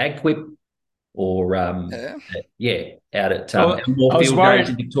 like at AgQuip, or out at more field days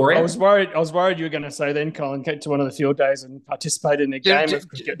in Victoria. I was worried you were going to say then, Colin, get to one of the field days and participate in a game of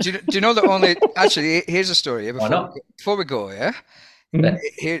cricket. Do you know the only? Actually, here's a story. Before we go, Mm-hmm.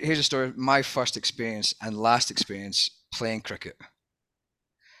 Here's a story. My first experience and last experience playing cricket.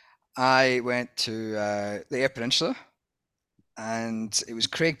 I went to the Eyre Peninsula, and it was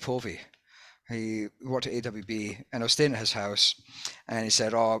Craig Povey. He worked at AWB, and I was staying at his house, and he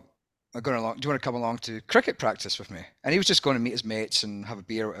said, "Oh, I'm going along. Do you want to come along to cricket practice with me?" And he was just going to meet his mates and have a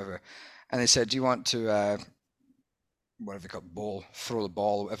beer or whatever. And they said, "Do you want to, whatever they call it, bowl, throw the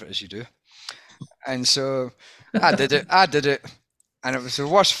ball, whatever it is you do?" And so I did it, and it was the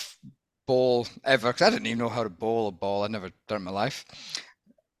worst bowl ever, because I didn't even know how to bowl a ball. I'd never done it in my life.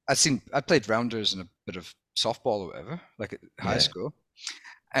 I played rounders and a bit of softball or whatever, like at high school.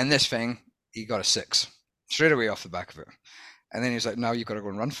 And this thing, he got a 6 straight away off the back of it. And then he was like, "Now you've got to go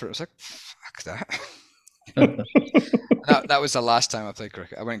and run for it." I was like, "Fuck that." That was the last time I played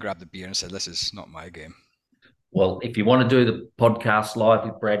cricket. I went and grabbed the beer and said, "This is not my game." Well, if you want to do the podcast live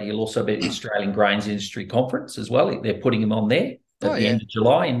with Brad, he'll also be at the Australian Grains Industry Conference as well. They're putting him on there at the end of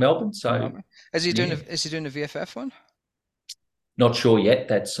July in Melbourne. So, is he doing the VFF one? Not sure yet.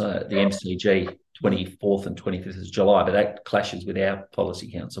 That's the MCG 24th and 25th of July, but that clashes with our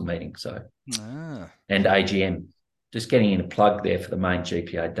policy council meeting. So, and AGM. Just getting in a plug there for the main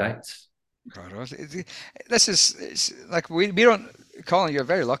GPA dates. Right. This is like we don't, Colin, you're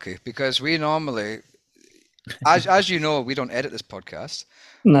very lucky, because we normally, as you know, we don't edit this podcast.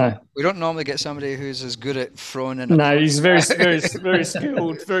 No, we don't normally get somebody who's as good at throwing in. No, he's very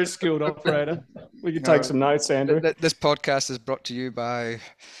skilled operator. We can take some notes, Andrew. This podcast is brought to you by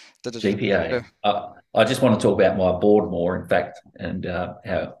GPA. I just want to talk about my board more, in fact, and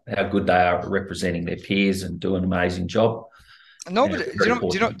how good they are at representing their peers and doing an amazing job. Nobody, do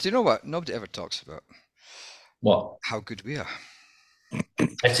you know what? Nobody ever talks about what? How good we are.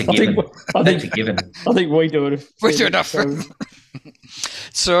 That's a given. That's a given. I think we do it. We do enough.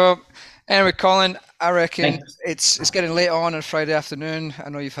 So, anyway, Colin, I reckon it's getting late on Friday afternoon. I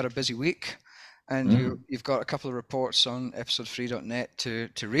know you've had a busy week, and you've got a couple of reports on episode3.net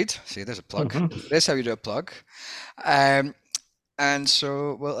to read. See, there's a plug. That's how you do a plug. And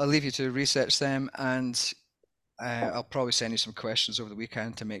so, I'll leave you to research them, and I'll probably send you some questions over the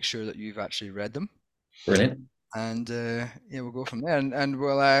weekend to make sure that you've actually read them. Brilliant. And we'll go from there, and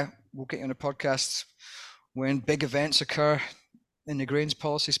we'll get you on a podcast when big events occur in the grains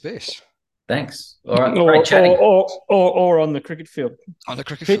policy space. Thanks. All right. Great chatting. Or on the cricket field. On the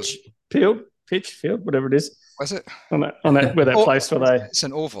cricket field. pitch, field, whatever it is. Was it? On that where that place where they... It's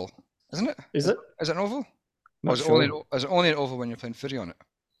an oval, isn't it? Is it? Is it an oval? Not sure. Is it only an oval when you're playing footy on it?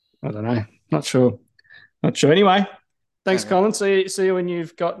 I don't know. Not sure. Anyway, thanks, Colin. See you when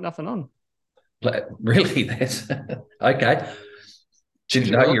you've got nothing on. Really? That's okay.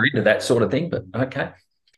 Didn't know you're into that sort of thing, but okay.